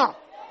 nya, nya.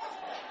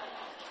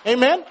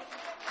 Amen?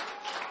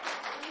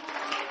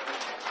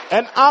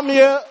 And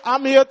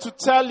I'm here to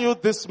tell you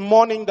this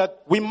morning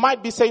that we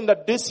might be saying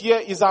that this year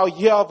is our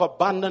year of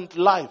abundant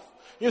life.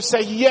 You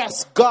say,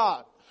 yes,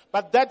 God.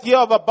 But that year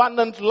of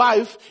abundant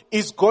life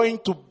is going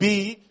to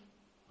be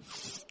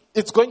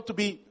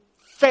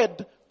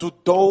fed to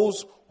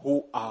those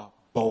who are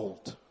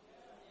bold.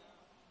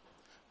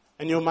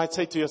 And you might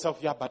say to yourself,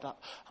 yeah, but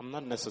I'm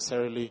not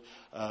necessarily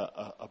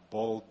a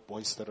bold,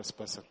 boisterous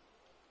person.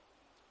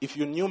 If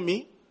you knew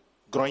me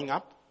growing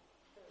up,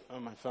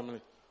 my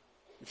family,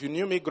 if you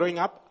knew me growing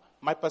up,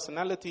 my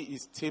personality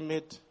is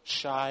timid,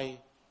 shy,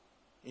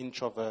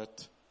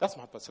 introvert. That's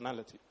my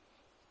personality.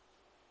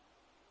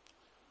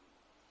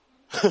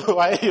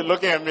 Why are you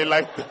looking at me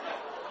like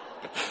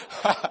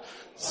that?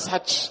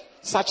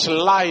 Such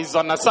lies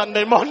on a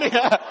Sunday morning.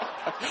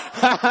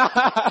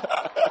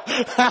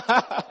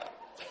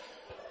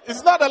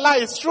 It's not a lie,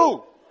 it's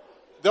true.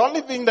 The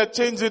only thing that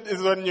changes it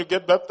is when you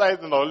get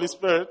baptized in the Holy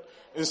Spirit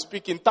and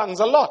speak in tongues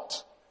a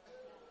lot.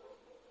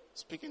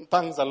 Speaking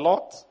tongues a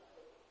lot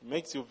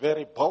makes you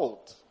very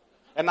bold.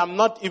 And I'm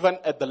not even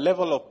at the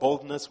level of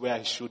boldness where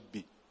I should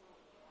be.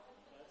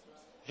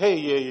 Hey,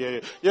 yeah.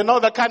 You know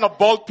the kind of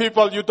bold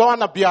people, you don't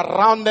want to be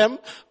around them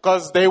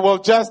because they will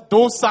just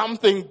do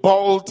something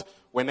bold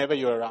whenever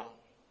you're around.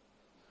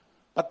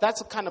 But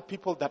that's the kind of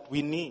people that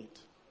we need.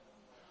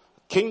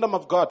 Kingdom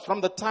of God,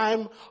 from the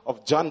time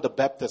of John the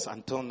Baptist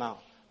until now,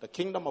 the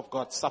kingdom of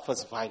God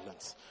suffers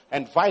violence.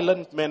 And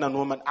violent men and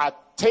women are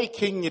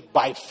taking it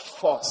by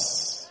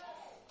force.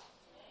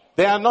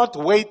 They are not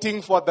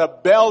waiting for the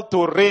bell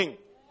to ring.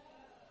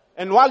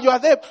 And while you are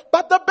there,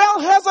 but the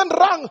bell hasn't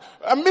rung.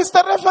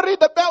 Mr. Referee,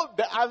 the bell,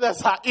 the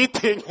others are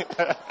eating.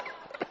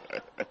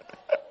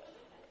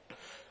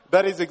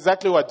 That is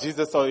exactly what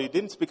Jesus saw. He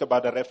didn't speak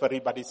about the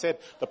referee, but he said,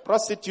 the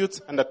prostitutes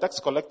and the tax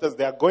collectors,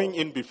 they are going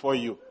in before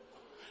you.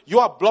 You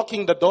are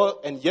blocking the door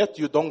and yet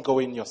you don't go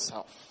in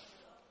yourself.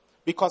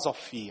 Because of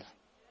fear.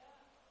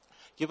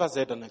 Give us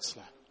the next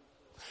slide.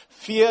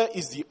 Fear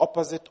is the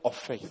opposite of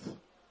faith.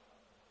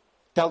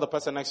 Tell the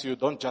person next to you,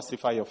 don't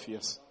justify your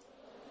fears.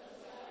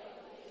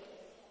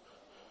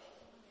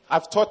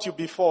 I've taught you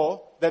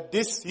before that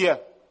this year,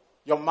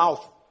 your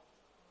mouth,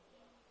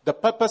 the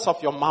purpose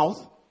of your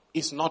mouth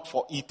is not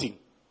for eating.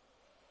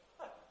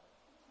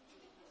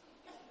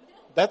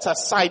 That's a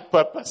side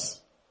purpose.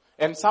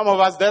 And some of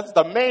us, that's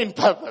the main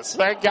purpose.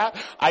 Like,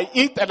 I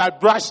eat and I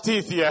brush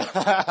teeth here.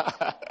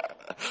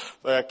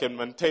 So I can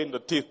maintain the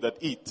teeth that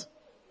eat.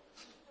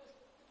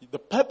 The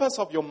purpose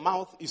of your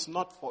mouth is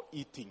not for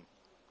eating.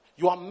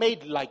 You are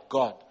made like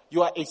God.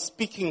 You are a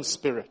speaking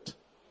spirit.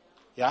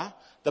 Yeah?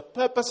 The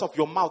purpose of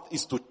your mouth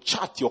is to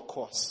chart your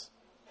course.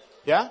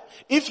 Yeah?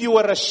 If you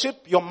were a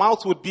ship, your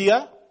mouth would be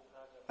a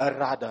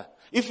rudder.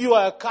 If you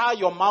were a car,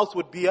 your mouth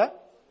would be a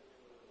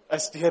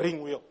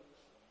steering wheel.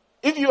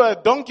 If you are a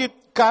donkey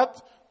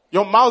cat,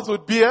 your mouth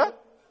would be a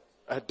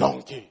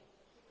donkey.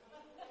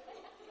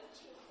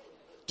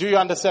 Do you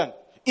understand?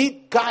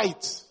 It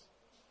guides.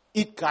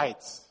 It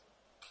guides.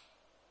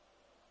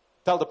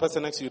 Tell the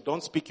person next to you,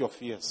 don't speak your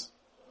fears.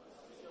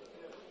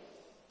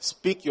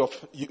 Speak your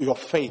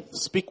faith.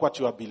 Speak what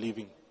you are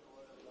believing.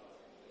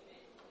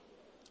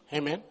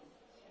 Amen?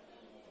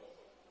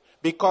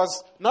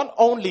 Because not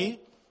only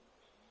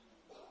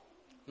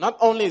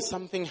is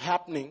something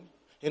happening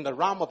in the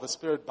realm of the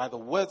spirit by the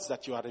words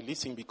that you are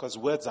releasing, because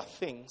words are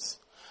things,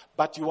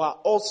 but you are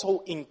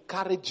also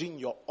encouraging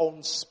your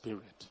own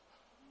spirit.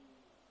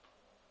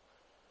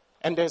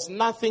 And there's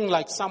nothing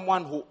like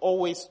someone who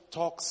always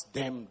talks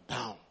them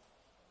down.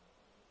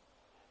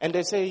 And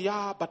they say,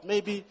 yeah, but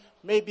maybe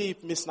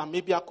if Miss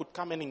Namibia could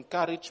come and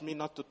encourage me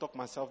not to talk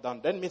myself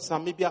down. Then Miss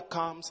Namibia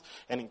comes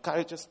and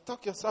encourages,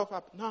 talk yourself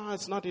up. No,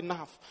 it's not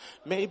enough.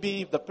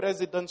 Maybe if the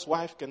president's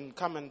wife can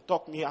come and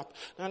talk me up.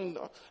 And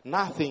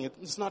nothing,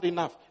 it's not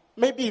enough.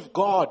 Maybe if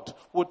God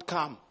would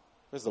come.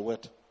 Where's the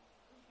word?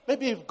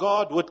 Maybe if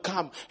God would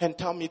come and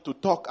tell me to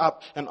talk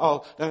up and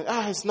all. Then,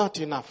 it's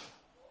not enough.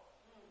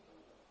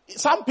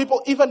 Some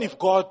people, even if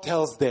God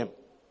tells them,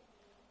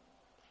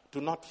 do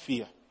not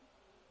fear.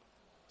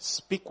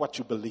 Speak what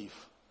you believe.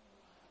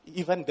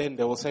 Even then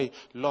they will say,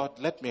 Lord,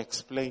 let me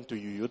explain to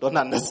you. You don't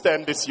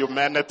understand this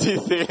humanity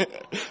thing.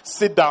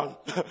 Sit down.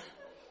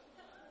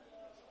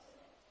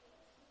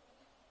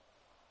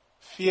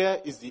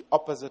 Fear is the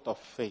opposite of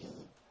faith.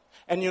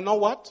 And you know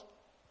what?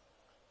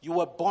 You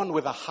were born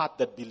with a heart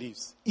that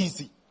believes.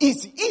 Easy.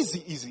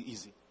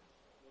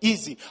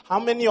 How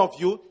many of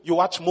you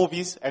watch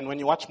movies and when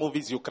you watch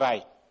movies you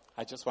cry?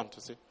 I just want to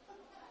say.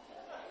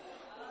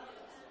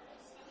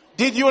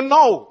 Did you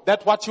know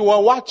that what you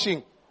were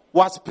watching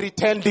was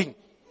pretending?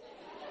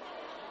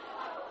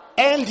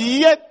 And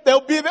yet they'll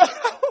be there.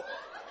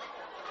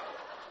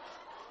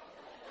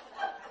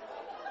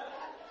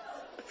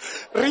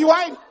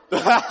 Rewind.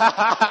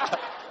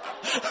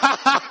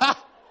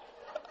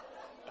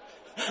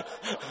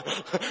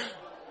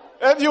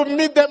 And you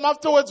meet them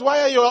afterwards.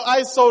 Why are your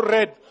eyes so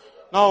red?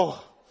 No,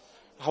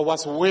 I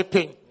was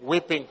weeping.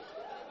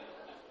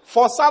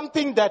 For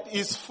something that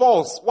is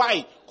false.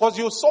 Why? Because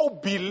you so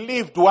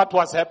believed what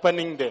was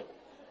happening there.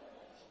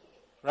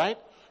 Right?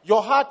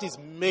 Your heart is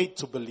made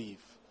to believe.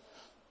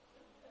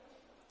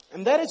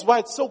 And that is why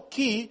it's so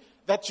key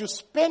that you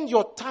spend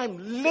your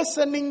time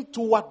listening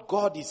to what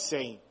God is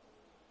saying.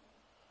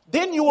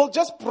 Then you will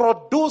just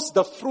produce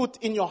the fruit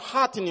in your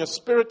heart, in your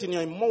spirit, in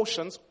your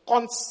emotions,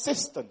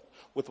 consistent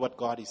with what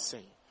God is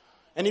saying.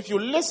 And if you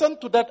listen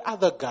to that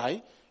other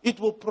guy, it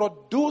will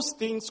produce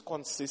things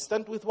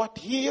consistent with what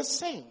he is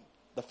saying.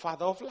 The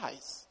father of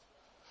lies.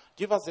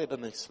 Give us the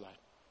next slide.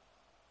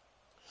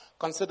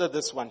 Consider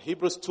this one.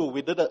 Hebrews 2.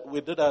 We did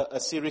a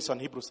series on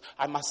Hebrews.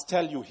 I must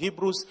tell you,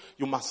 Hebrews,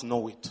 you must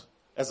know it.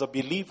 As a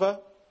believer,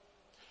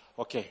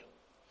 okay.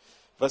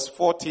 Verse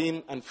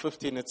 14 and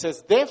 15, it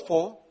says,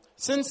 therefore,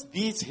 since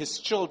these his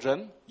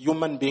children,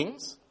 human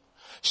beings,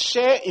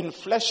 share in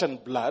flesh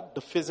and blood,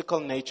 the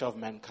physical nature of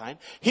mankind,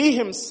 he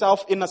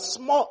himself in a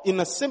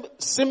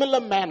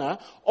similar manner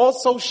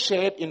also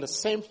shared in the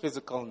same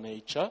physical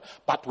nature,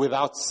 but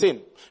without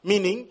sin.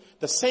 Meaning,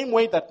 the same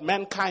way that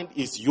mankind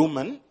is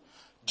human,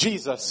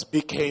 Jesus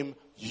became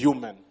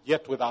human,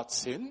 yet without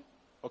sin.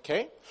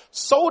 Okay?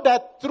 So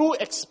that through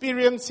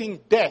experiencing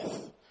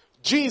death,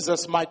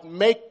 Jesus might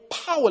make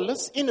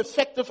powerless,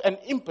 ineffective, and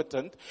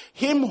impotent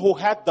him who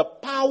had the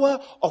power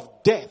of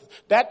death,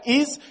 that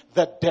is,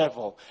 the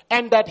devil,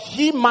 and that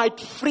he might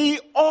free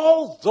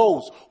all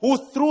those who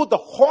through the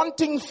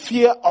haunting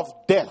fear of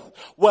death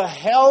were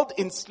held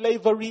in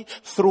slavery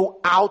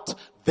throughout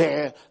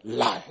their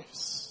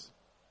lives.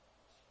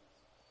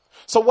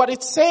 So what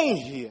it's saying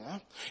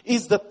here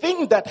is the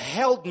thing that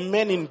held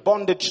men in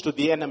bondage to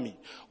the enemy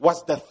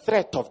was the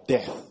threat of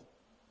death.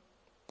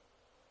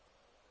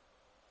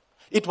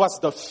 It was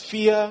the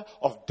fear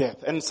of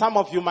death. And some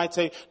of you might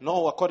say,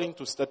 no, according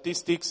to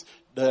statistics,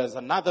 there's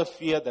another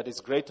fear that is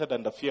greater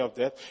than the fear of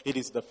death. It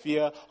is the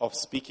fear of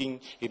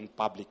speaking in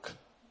public.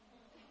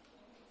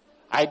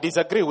 I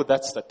disagree with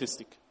that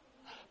statistic.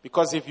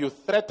 Because if you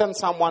threaten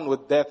someone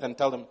with death and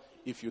tell them,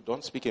 if you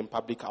don't speak in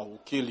public, I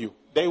will kill you,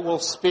 they will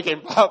speak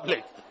in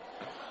public.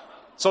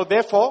 So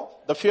therefore,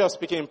 the fear of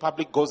speaking in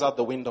public goes out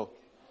the window.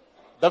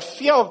 The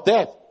fear of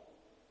death,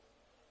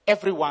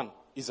 everyone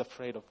is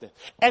afraid of death.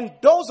 And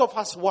those of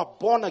us who are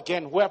born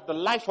again, who have the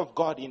life of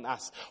God in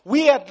us,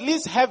 we at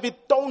least have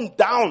it toned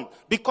down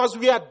because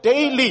we are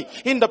daily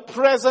in the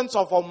presence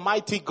of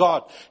Almighty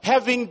God.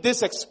 Having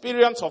this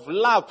experience of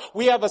love,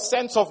 we have a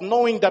sense of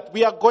knowing that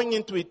we are going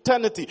into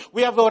eternity.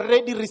 We have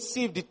already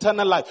received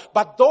eternal life.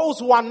 But those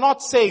who are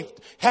not saved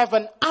have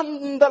an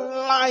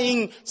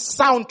underlying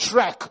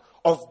soundtrack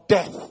of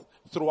death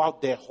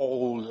throughout their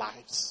whole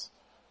lives.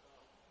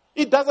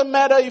 It doesn't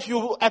matter if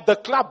you at the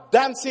club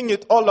dancing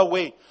it all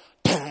away.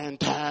 Tan,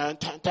 tan,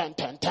 tan, tan,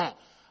 tan, tan.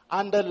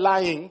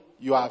 Underlying,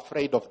 you are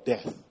afraid of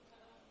death.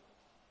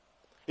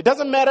 It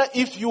doesn't matter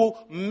if you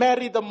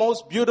marry the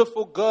most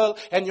beautiful girl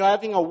and you're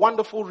having a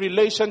wonderful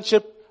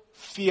relationship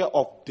fear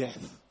of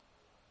death.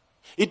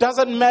 It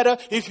doesn't matter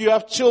if you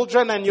have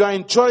children and you are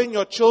enjoying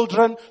your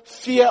children,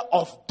 fear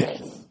of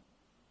death.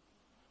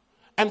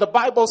 And the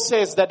Bible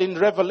says that in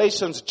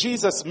Revelations,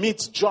 Jesus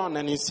meets John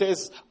and he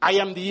says, I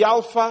am the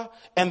Alpha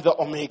and the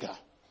Omega.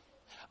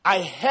 I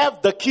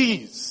have the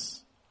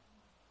keys.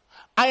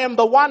 I am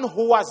the one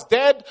who was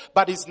dead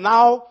but is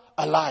now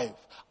alive.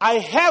 I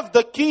have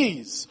the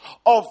keys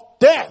of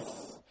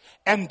death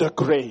and the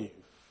grave.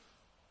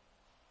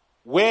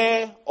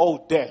 Where,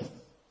 O death,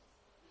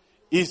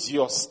 is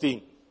your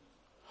sting?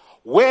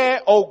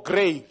 Where, O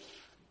grave,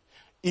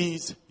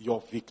 is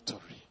your victory?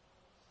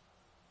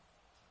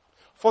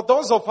 For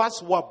those of us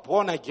who are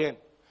born again,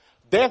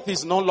 death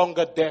is no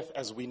longer death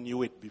as we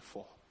knew it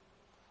before.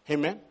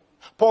 Amen?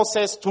 Paul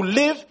says, to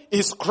live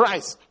is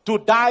Christ. To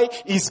die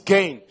is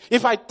gain.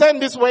 If I turn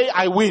this way,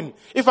 I win.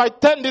 If I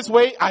turn this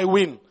way, I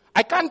win.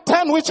 I can't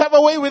turn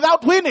whichever way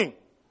without winning.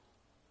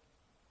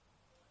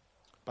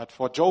 But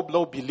for Job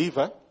Low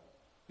believer,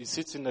 he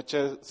sits in the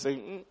chair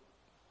saying,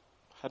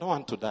 I don't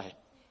want to die.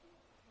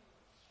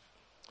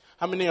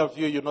 How many of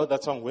you know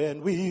that song?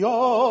 When we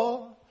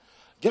all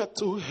get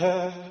to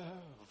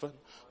heaven,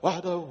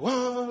 what a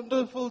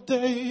wonderful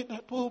day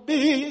that will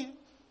be.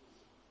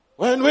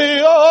 When we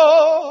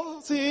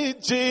all see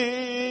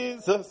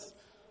Jesus.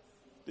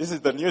 This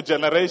is the new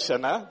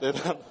generation, huh?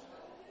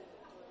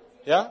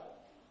 Yeah?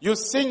 You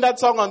sing that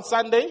song on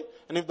Sunday,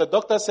 and if the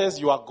doctor says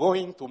you are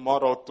going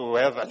tomorrow to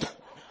heaven,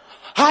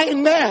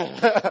 amen.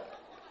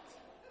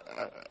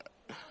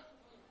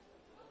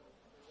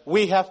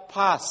 We have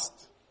passed.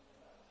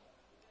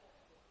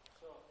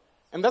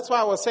 And that's why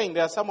I was saying,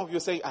 there are some of you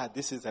saying,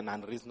 this is an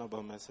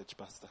unreasonable message,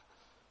 Pastor.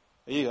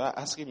 You are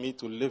asking me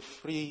to live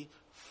free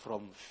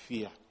from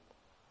fear.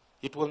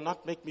 It will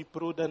not make me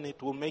prudent,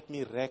 it will make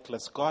me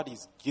reckless. God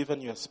has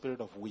given you a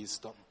spirit of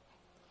wisdom.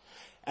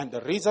 And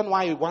the reason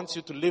why He wants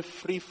you to live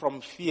free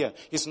from fear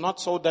is not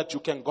so that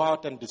you can go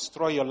out and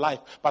destroy your life,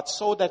 but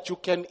so that you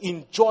can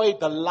enjoy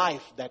the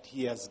life that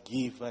He has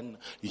given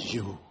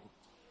you.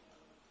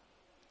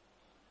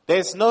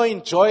 There's no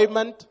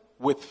enjoyment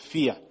with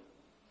fear.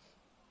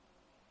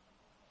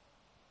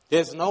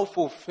 There's no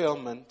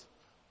fulfillment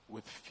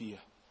with fear.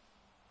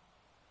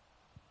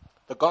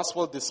 The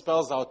gospel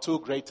dispels our two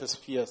greatest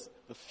fears,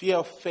 the fear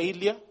of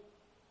failure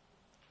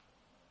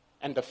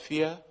and the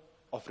fear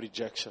of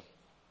rejection.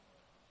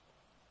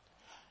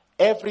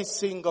 Every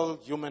single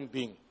human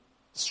being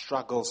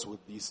struggles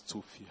with these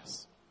two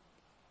fears.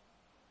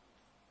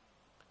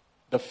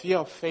 The fear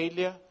of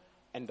failure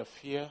and the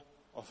fear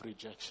of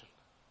rejection.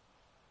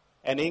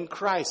 And in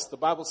Christ, the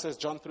Bible says,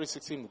 John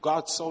 3:16,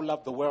 God so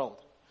loved the world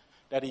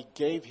that He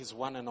gave His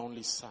one and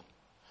only Son,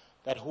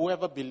 that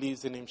whoever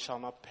believes in Him shall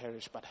not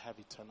perish but have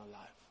eternal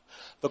life.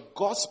 The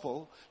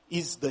gospel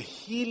is the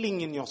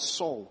healing in your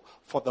soul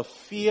for the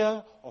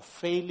fear of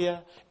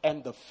failure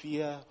and the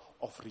fear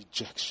of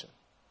rejection.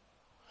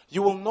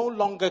 You will no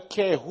longer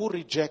care who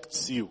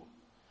rejects you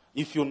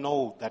if you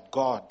know that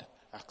God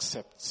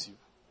accepts you.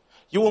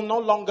 You will no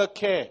longer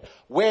care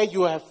where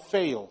you have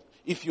failed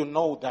if you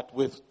know that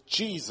with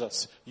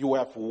Jesus you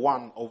have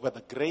won over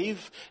the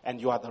grave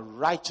and you are the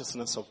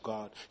righteousness of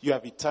God. You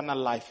have eternal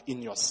life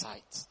in your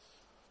sight.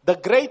 The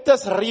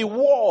greatest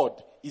reward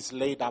is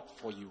laid up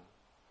for you.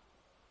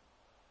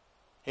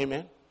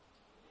 Amen?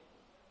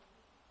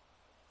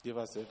 Give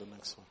us the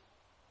next one.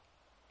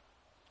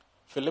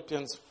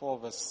 Philippians 4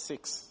 verse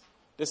 6.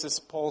 This is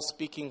Paul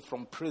speaking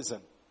from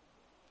prison.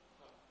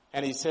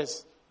 And he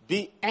says,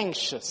 be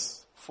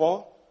anxious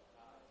for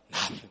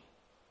nothing.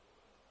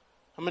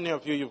 How many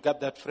of you, you've got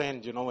that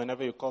friend,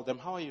 whenever you call them,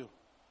 how are you?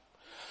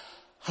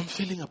 I'm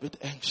feeling a bit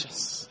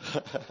anxious.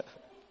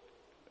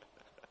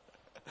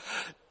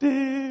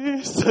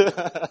 This.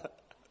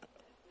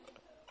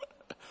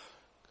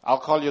 I'll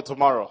call you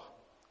tomorrow.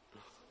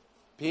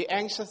 Be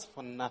anxious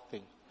for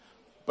nothing,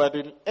 but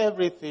in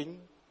everything,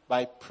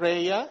 by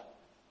prayer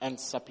and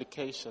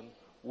supplication,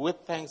 with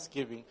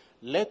thanksgiving,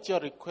 let your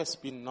requests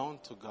be known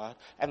to God,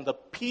 and the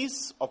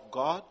peace of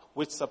God,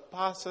 which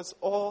surpasses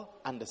all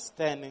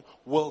understanding,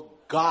 will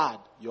guard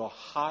your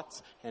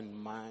hearts and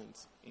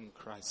minds in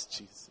Christ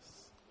Jesus.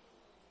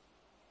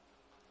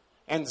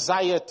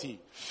 Anxiety,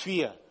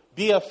 fear,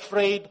 be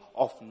afraid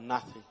of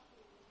nothing.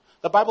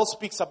 The Bible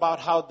speaks about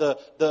how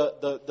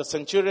the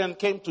centurion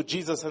came to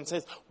Jesus and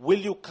says, will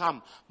you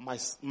come? My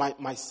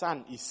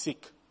son is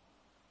sick.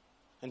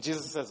 And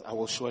Jesus says, I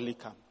will surely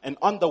come. And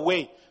on the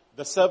way,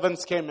 the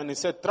servants came and he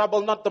said,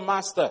 trouble not the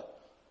master.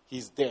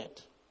 He's dead.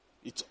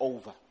 It's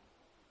over.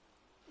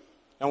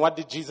 And what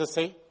did Jesus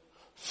say?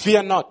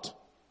 Fear not.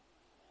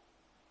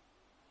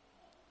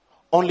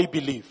 Only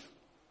believe.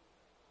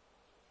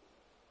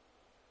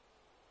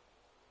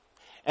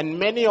 And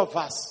many of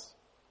us,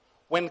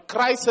 when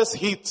crisis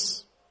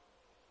hits,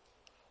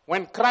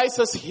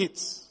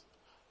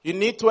 you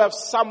need to have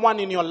someone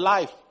in your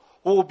life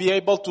who will be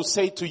able to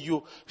say to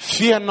you,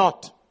 fear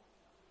not,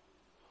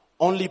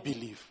 only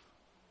believe.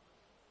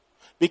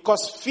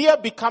 Because fear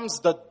becomes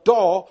the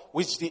door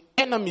which the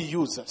enemy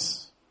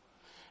uses.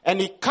 And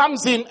he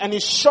comes in and he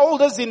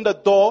shoulders in the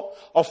door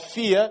of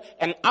fear.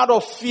 And out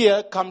of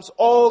fear comes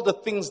all the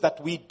things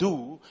that we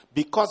do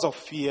because of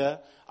fear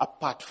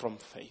apart from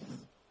faith.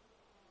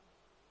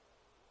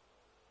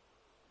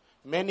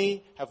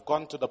 Many have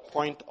gone to the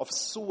point of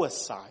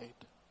suicide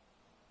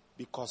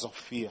because of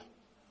fear.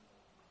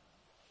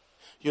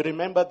 You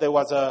remember there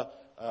was a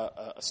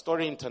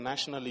story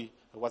internationally,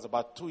 it was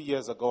about 2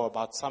 years ago,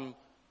 about some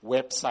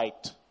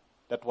website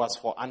that was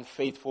for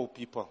unfaithful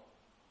people.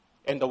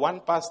 And the one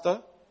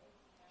pastor,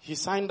 he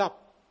signed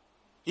up.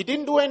 He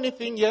didn't do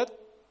anything yet,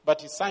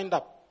 but he signed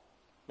up.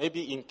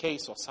 Maybe in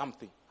case or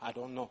something, I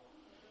don't know.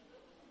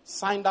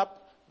 Signed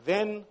up,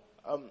 then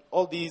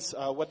all these,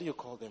 what do you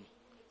call them?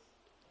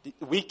 The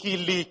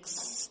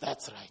WikiLeaks,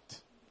 that's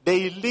right.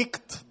 They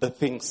leaked the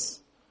things.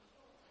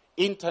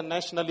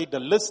 Internationally, the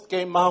list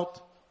came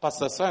out.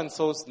 Pastor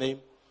so-and-so's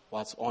name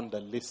was on the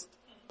list.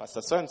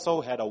 Pastor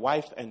so-and-so had a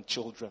wife and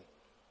children.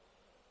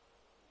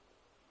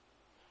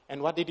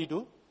 And what did he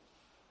do?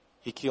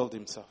 He killed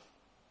himself.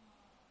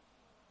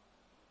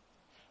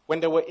 When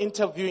they were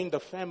interviewing the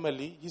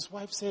family, his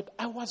wife said,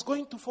 I was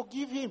going to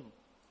forgive him.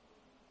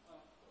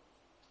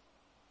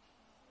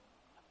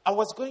 I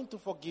was going to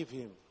forgive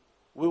him.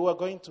 We were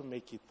going to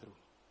make it through.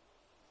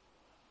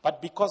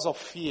 But because of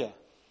fear,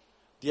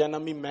 the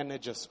enemy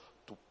manages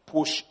to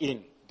push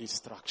in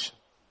destruction.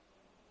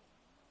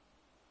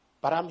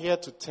 But I'm here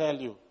to tell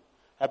you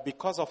that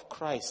because of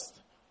Christ,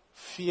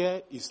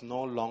 fear is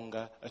no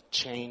longer a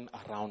chain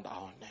around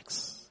our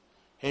necks.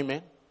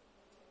 Amen?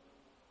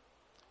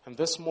 And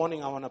this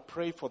morning I want to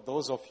pray for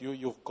those of you,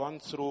 you've gone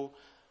through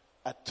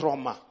a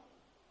trauma.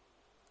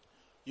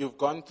 You've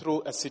gone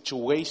through a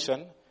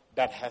situation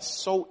that has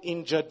so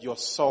injured your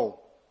soul.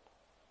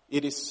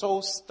 It is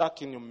so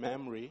stuck in your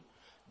memory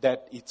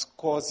that it's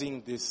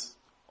causing this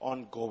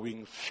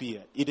ongoing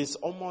fear. It is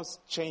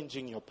almost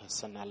changing your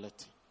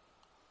personality.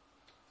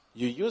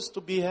 You used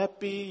to be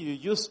happy, you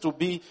used to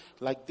be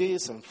like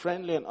this and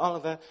friendly and all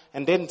of that,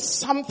 and then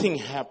something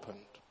happened.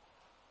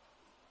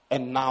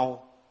 And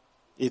now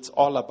it's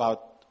all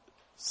about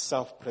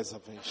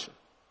self-preservation.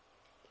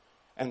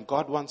 And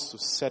God wants to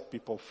set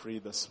people free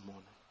this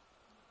morning.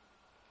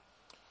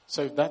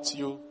 So if that's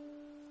you,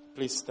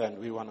 please stand.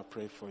 We want to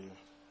pray for you.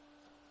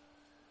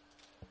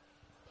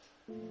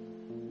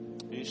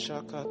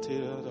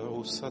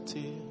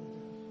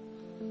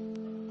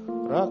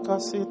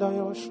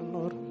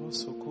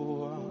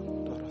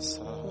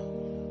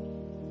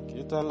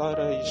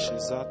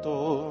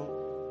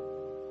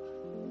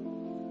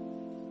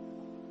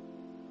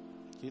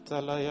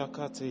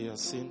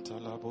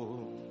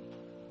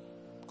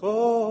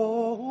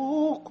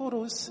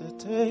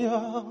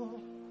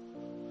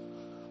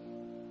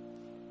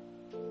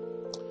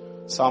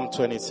 Psalm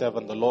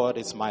 27, the Lord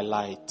is my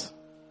light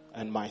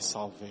and my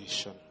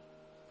salvation.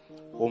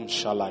 Whom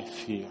shall I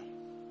fear?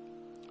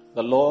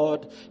 The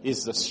Lord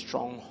is the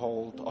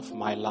stronghold of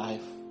my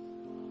life.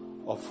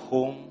 Of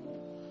whom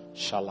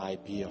shall I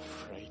be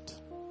afraid?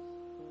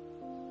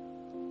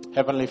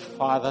 Heavenly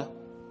Father,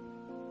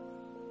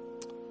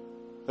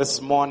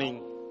 this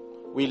morning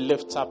we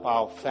lift up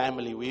our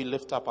family, we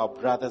lift up our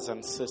brothers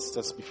and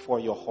sisters before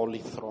your holy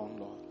throne,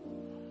 Lord.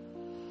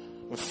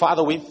 And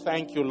Father, we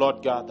thank you,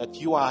 Lord God, that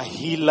you are a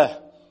healer,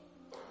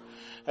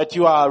 that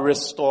you are a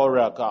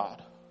restorer,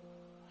 God,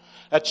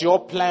 that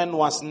your plan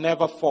was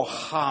never for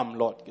harm,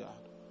 Lord God.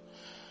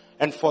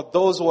 And for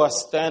those who are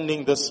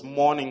standing this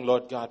morning,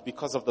 Lord God,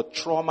 because of the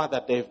trauma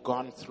that they've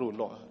gone through,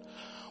 Lord,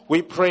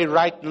 we pray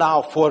right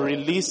now for a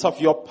release of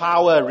your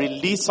power,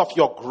 release of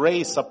your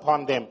grace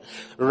upon them.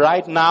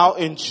 Right now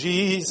in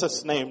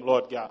Jesus' name,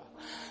 Lord God.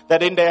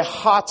 That in their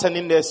hearts and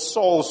in their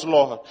souls,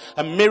 Lord,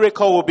 a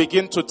miracle will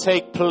begin to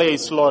take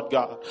place, Lord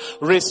God.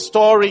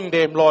 Restoring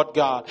them, Lord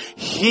God.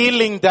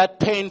 Healing that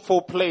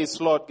painful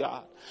place, Lord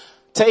God.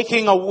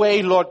 Taking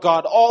away, Lord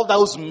God, all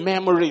those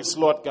memories,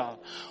 Lord God.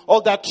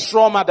 All that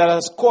trauma that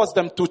has caused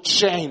them to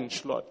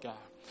change, Lord God.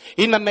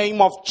 In the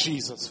name of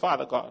Jesus,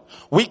 Father God.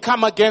 We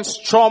come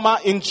against trauma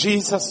in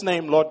Jesus'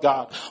 name, Lord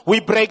God. We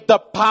break the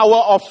power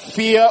of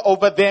fear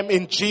over them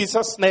in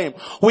Jesus' name.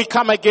 We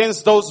come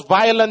against those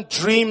violent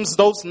dreams,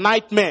 those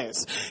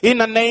nightmares. In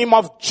the name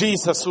of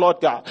Jesus, Lord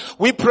God.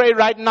 We pray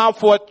right now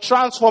for a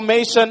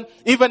transformation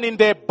even in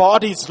their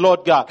bodies,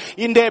 Lord God.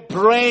 In their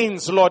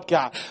brains, Lord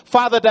God.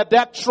 Father,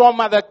 that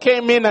trauma that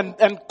came in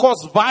and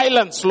caused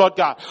violence, Lord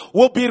God,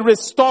 will be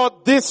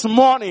restored this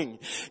morning.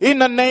 In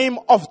the name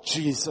of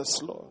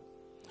Jesus, Lord.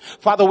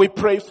 Father, we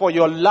pray for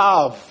your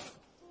love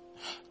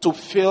to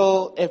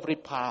fill every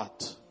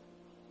part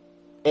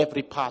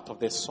of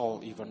their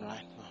soul even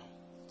right now.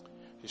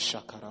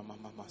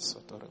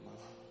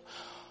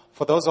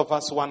 For those of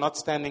us who are not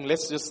standing,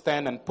 let's just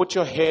stand and put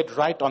your head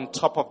right on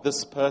top of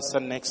this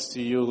person next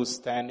to you who's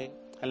standing.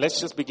 And let's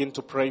just begin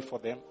to pray for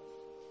them.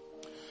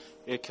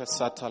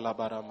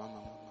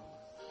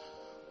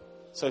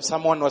 So if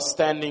someone was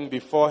standing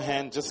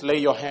beforehand, just lay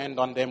your hand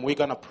on them. We're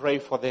going to pray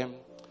for them.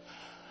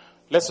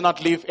 Let's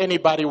not leave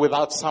anybody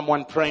without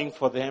someone praying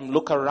for them.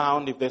 Look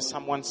around if there's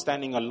someone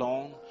standing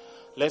alone.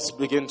 Let's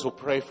begin to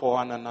pray for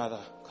one another.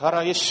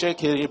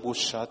 Karayeshekiri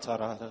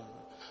bushatarada.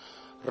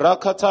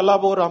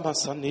 Rakatalabura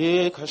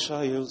masani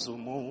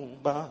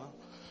kashayuzumumba.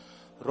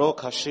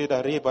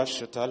 Rokashida riba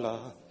shatala.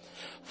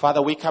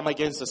 Father, we come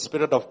against the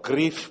spirit of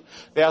grief.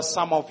 There are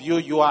some of you,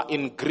 you are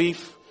in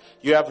grief.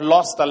 You have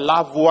lost a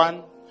loved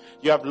one.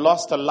 You have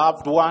lost a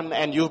loved one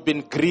and you've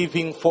been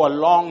grieving for a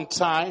long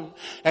time.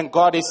 And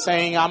God is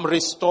saying, I'm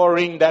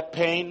restoring that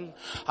pain.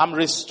 I'm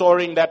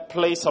restoring that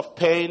place of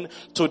pain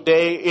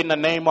today in the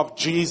name of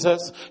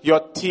Jesus. Your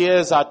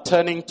tears are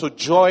turning to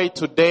joy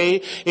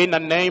today in the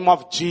name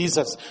of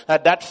Jesus.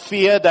 That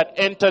fear that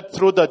entered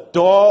through the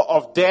door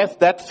of death,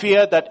 that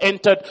fear that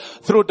entered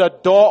through the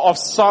door of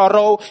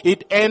sorrow,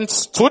 it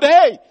ends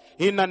today.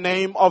 In the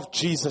name of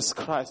Jesus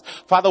Christ.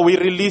 Father, we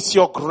release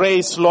your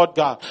grace, Lord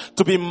God,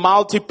 to be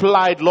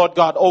multiplied, Lord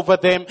God, over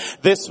them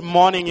this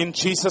morning in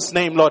Jesus'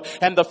 name, Lord.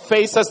 And the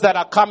faces that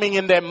are coming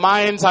in their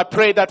minds, I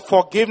pray that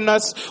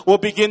forgiveness will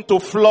begin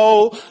to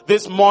flow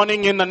this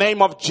morning in the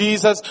name of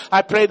Jesus.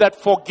 I pray that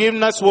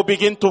forgiveness will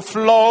begin to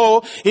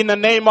flow in the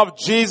name of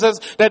Jesus,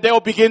 that they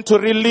will begin to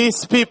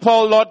release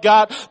people, Lord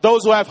God,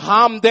 those who have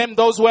harmed them,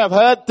 those who have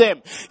hurt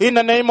them, in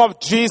the name of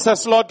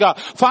Jesus, Lord God.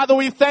 Father,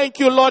 we thank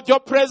you, Lord, your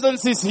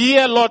presence is here,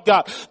 Lord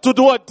God, to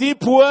do a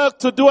deep work,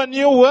 to do a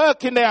new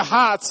work in their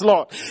hearts,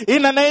 Lord.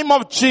 In the name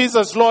of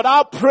Jesus, Lord,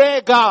 our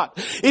prayer, God,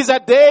 is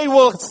that they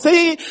will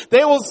see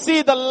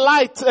the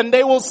light and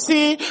they will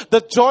see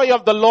the joy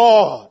of the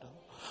Lord.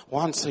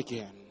 Once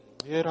again,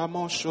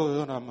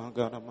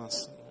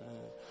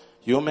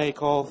 you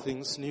make all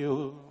things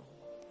new.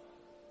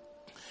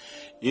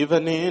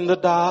 Even in the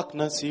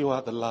darkness, you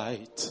are the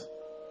light.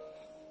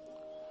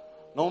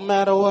 No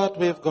matter what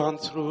we've gone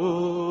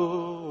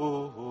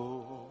through,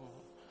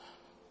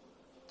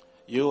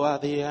 you are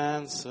the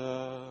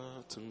answer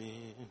to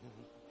me.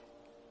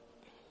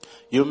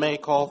 You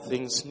make all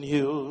things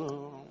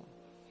new.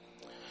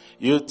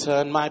 You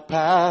turn my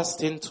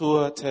past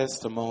into a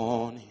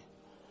testimony.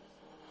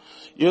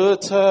 You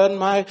turn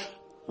my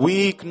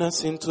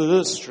weakness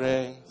into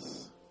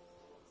strength.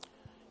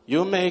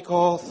 You make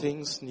all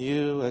things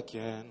new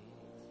again.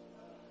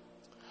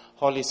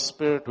 Holy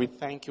Spirit, we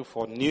thank you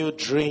for new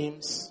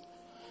dreams,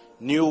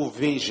 new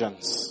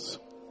visions,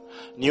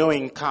 new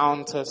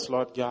encounters,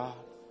 Lord God.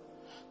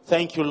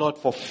 Thank you, Lord,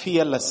 for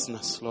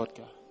fearlessness, Lord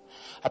God.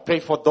 I pray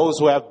for those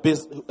who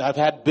have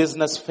had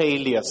business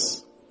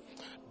failures,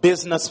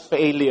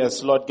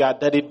 Lord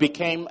God, that it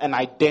became an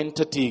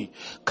identity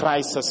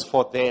crisis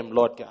for them,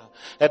 Lord God.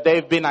 That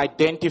they've been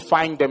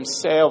identifying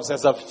themselves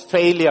as a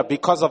failure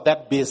because of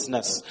that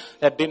business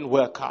that didn't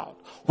work out.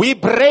 We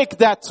break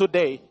that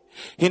today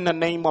in the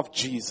name of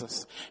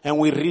Jesus. And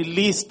we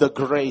release the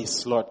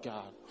grace, Lord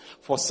God,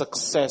 for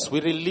success. We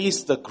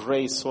release the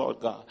grace, Lord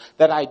God,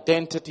 that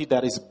identity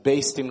that is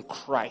based in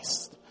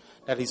Christ,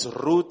 that is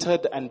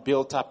rooted and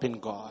built up in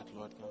God,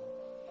 Lord God.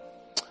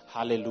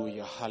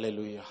 Hallelujah,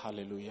 hallelujah,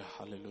 hallelujah,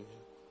 hallelujah.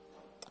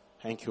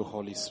 Thank you,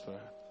 Holy Spirit.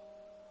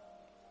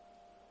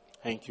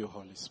 Thank you,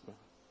 Holy Spirit.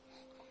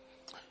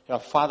 Yeah,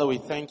 Father, we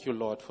thank you,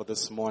 Lord, for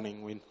this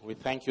morning. We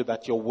thank you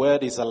that your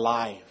word is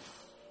alive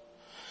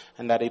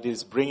and that it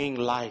is bringing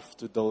life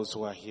to those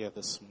who are here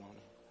this morning.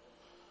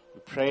 We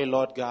pray,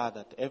 Lord God,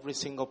 that every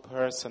single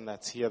person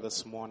that's here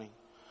this morning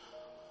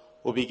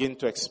will begin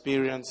to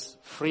experience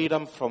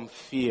freedom from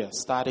fear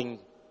starting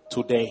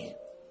today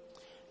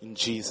in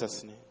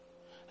Jesus' name.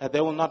 That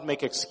they will not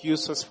make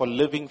excuses for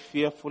living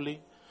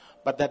fearfully,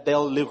 but that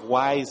they'll live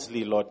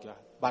wisely, Lord God,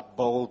 but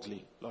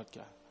boldly, Lord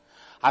God.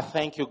 I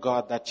thank you,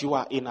 God, that you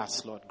are in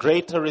us, Lord.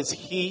 Greater is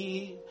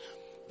he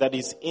that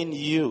is in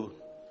you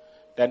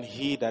than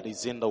he that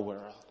is in the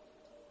world.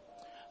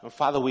 And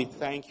Father, we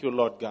thank you,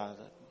 Lord God,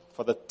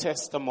 for the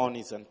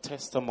testimonies and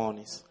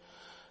testimonies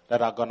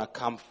that are going to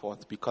come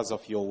forth because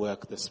of your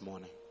work this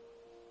morning.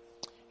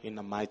 In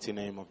the mighty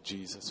name of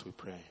Jesus, we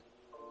pray.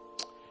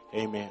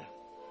 Amen.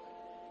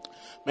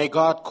 May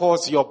God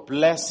cause your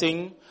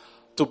blessing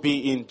to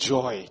be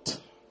enjoyed.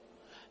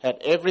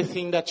 That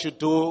everything that you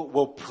do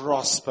will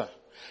prosper.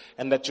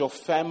 And that your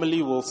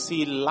family will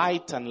see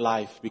light and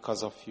life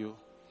because of you.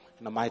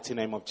 In the mighty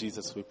name of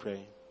Jesus, we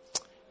pray.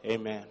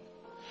 Amen.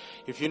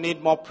 If you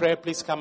need more prayer, please come.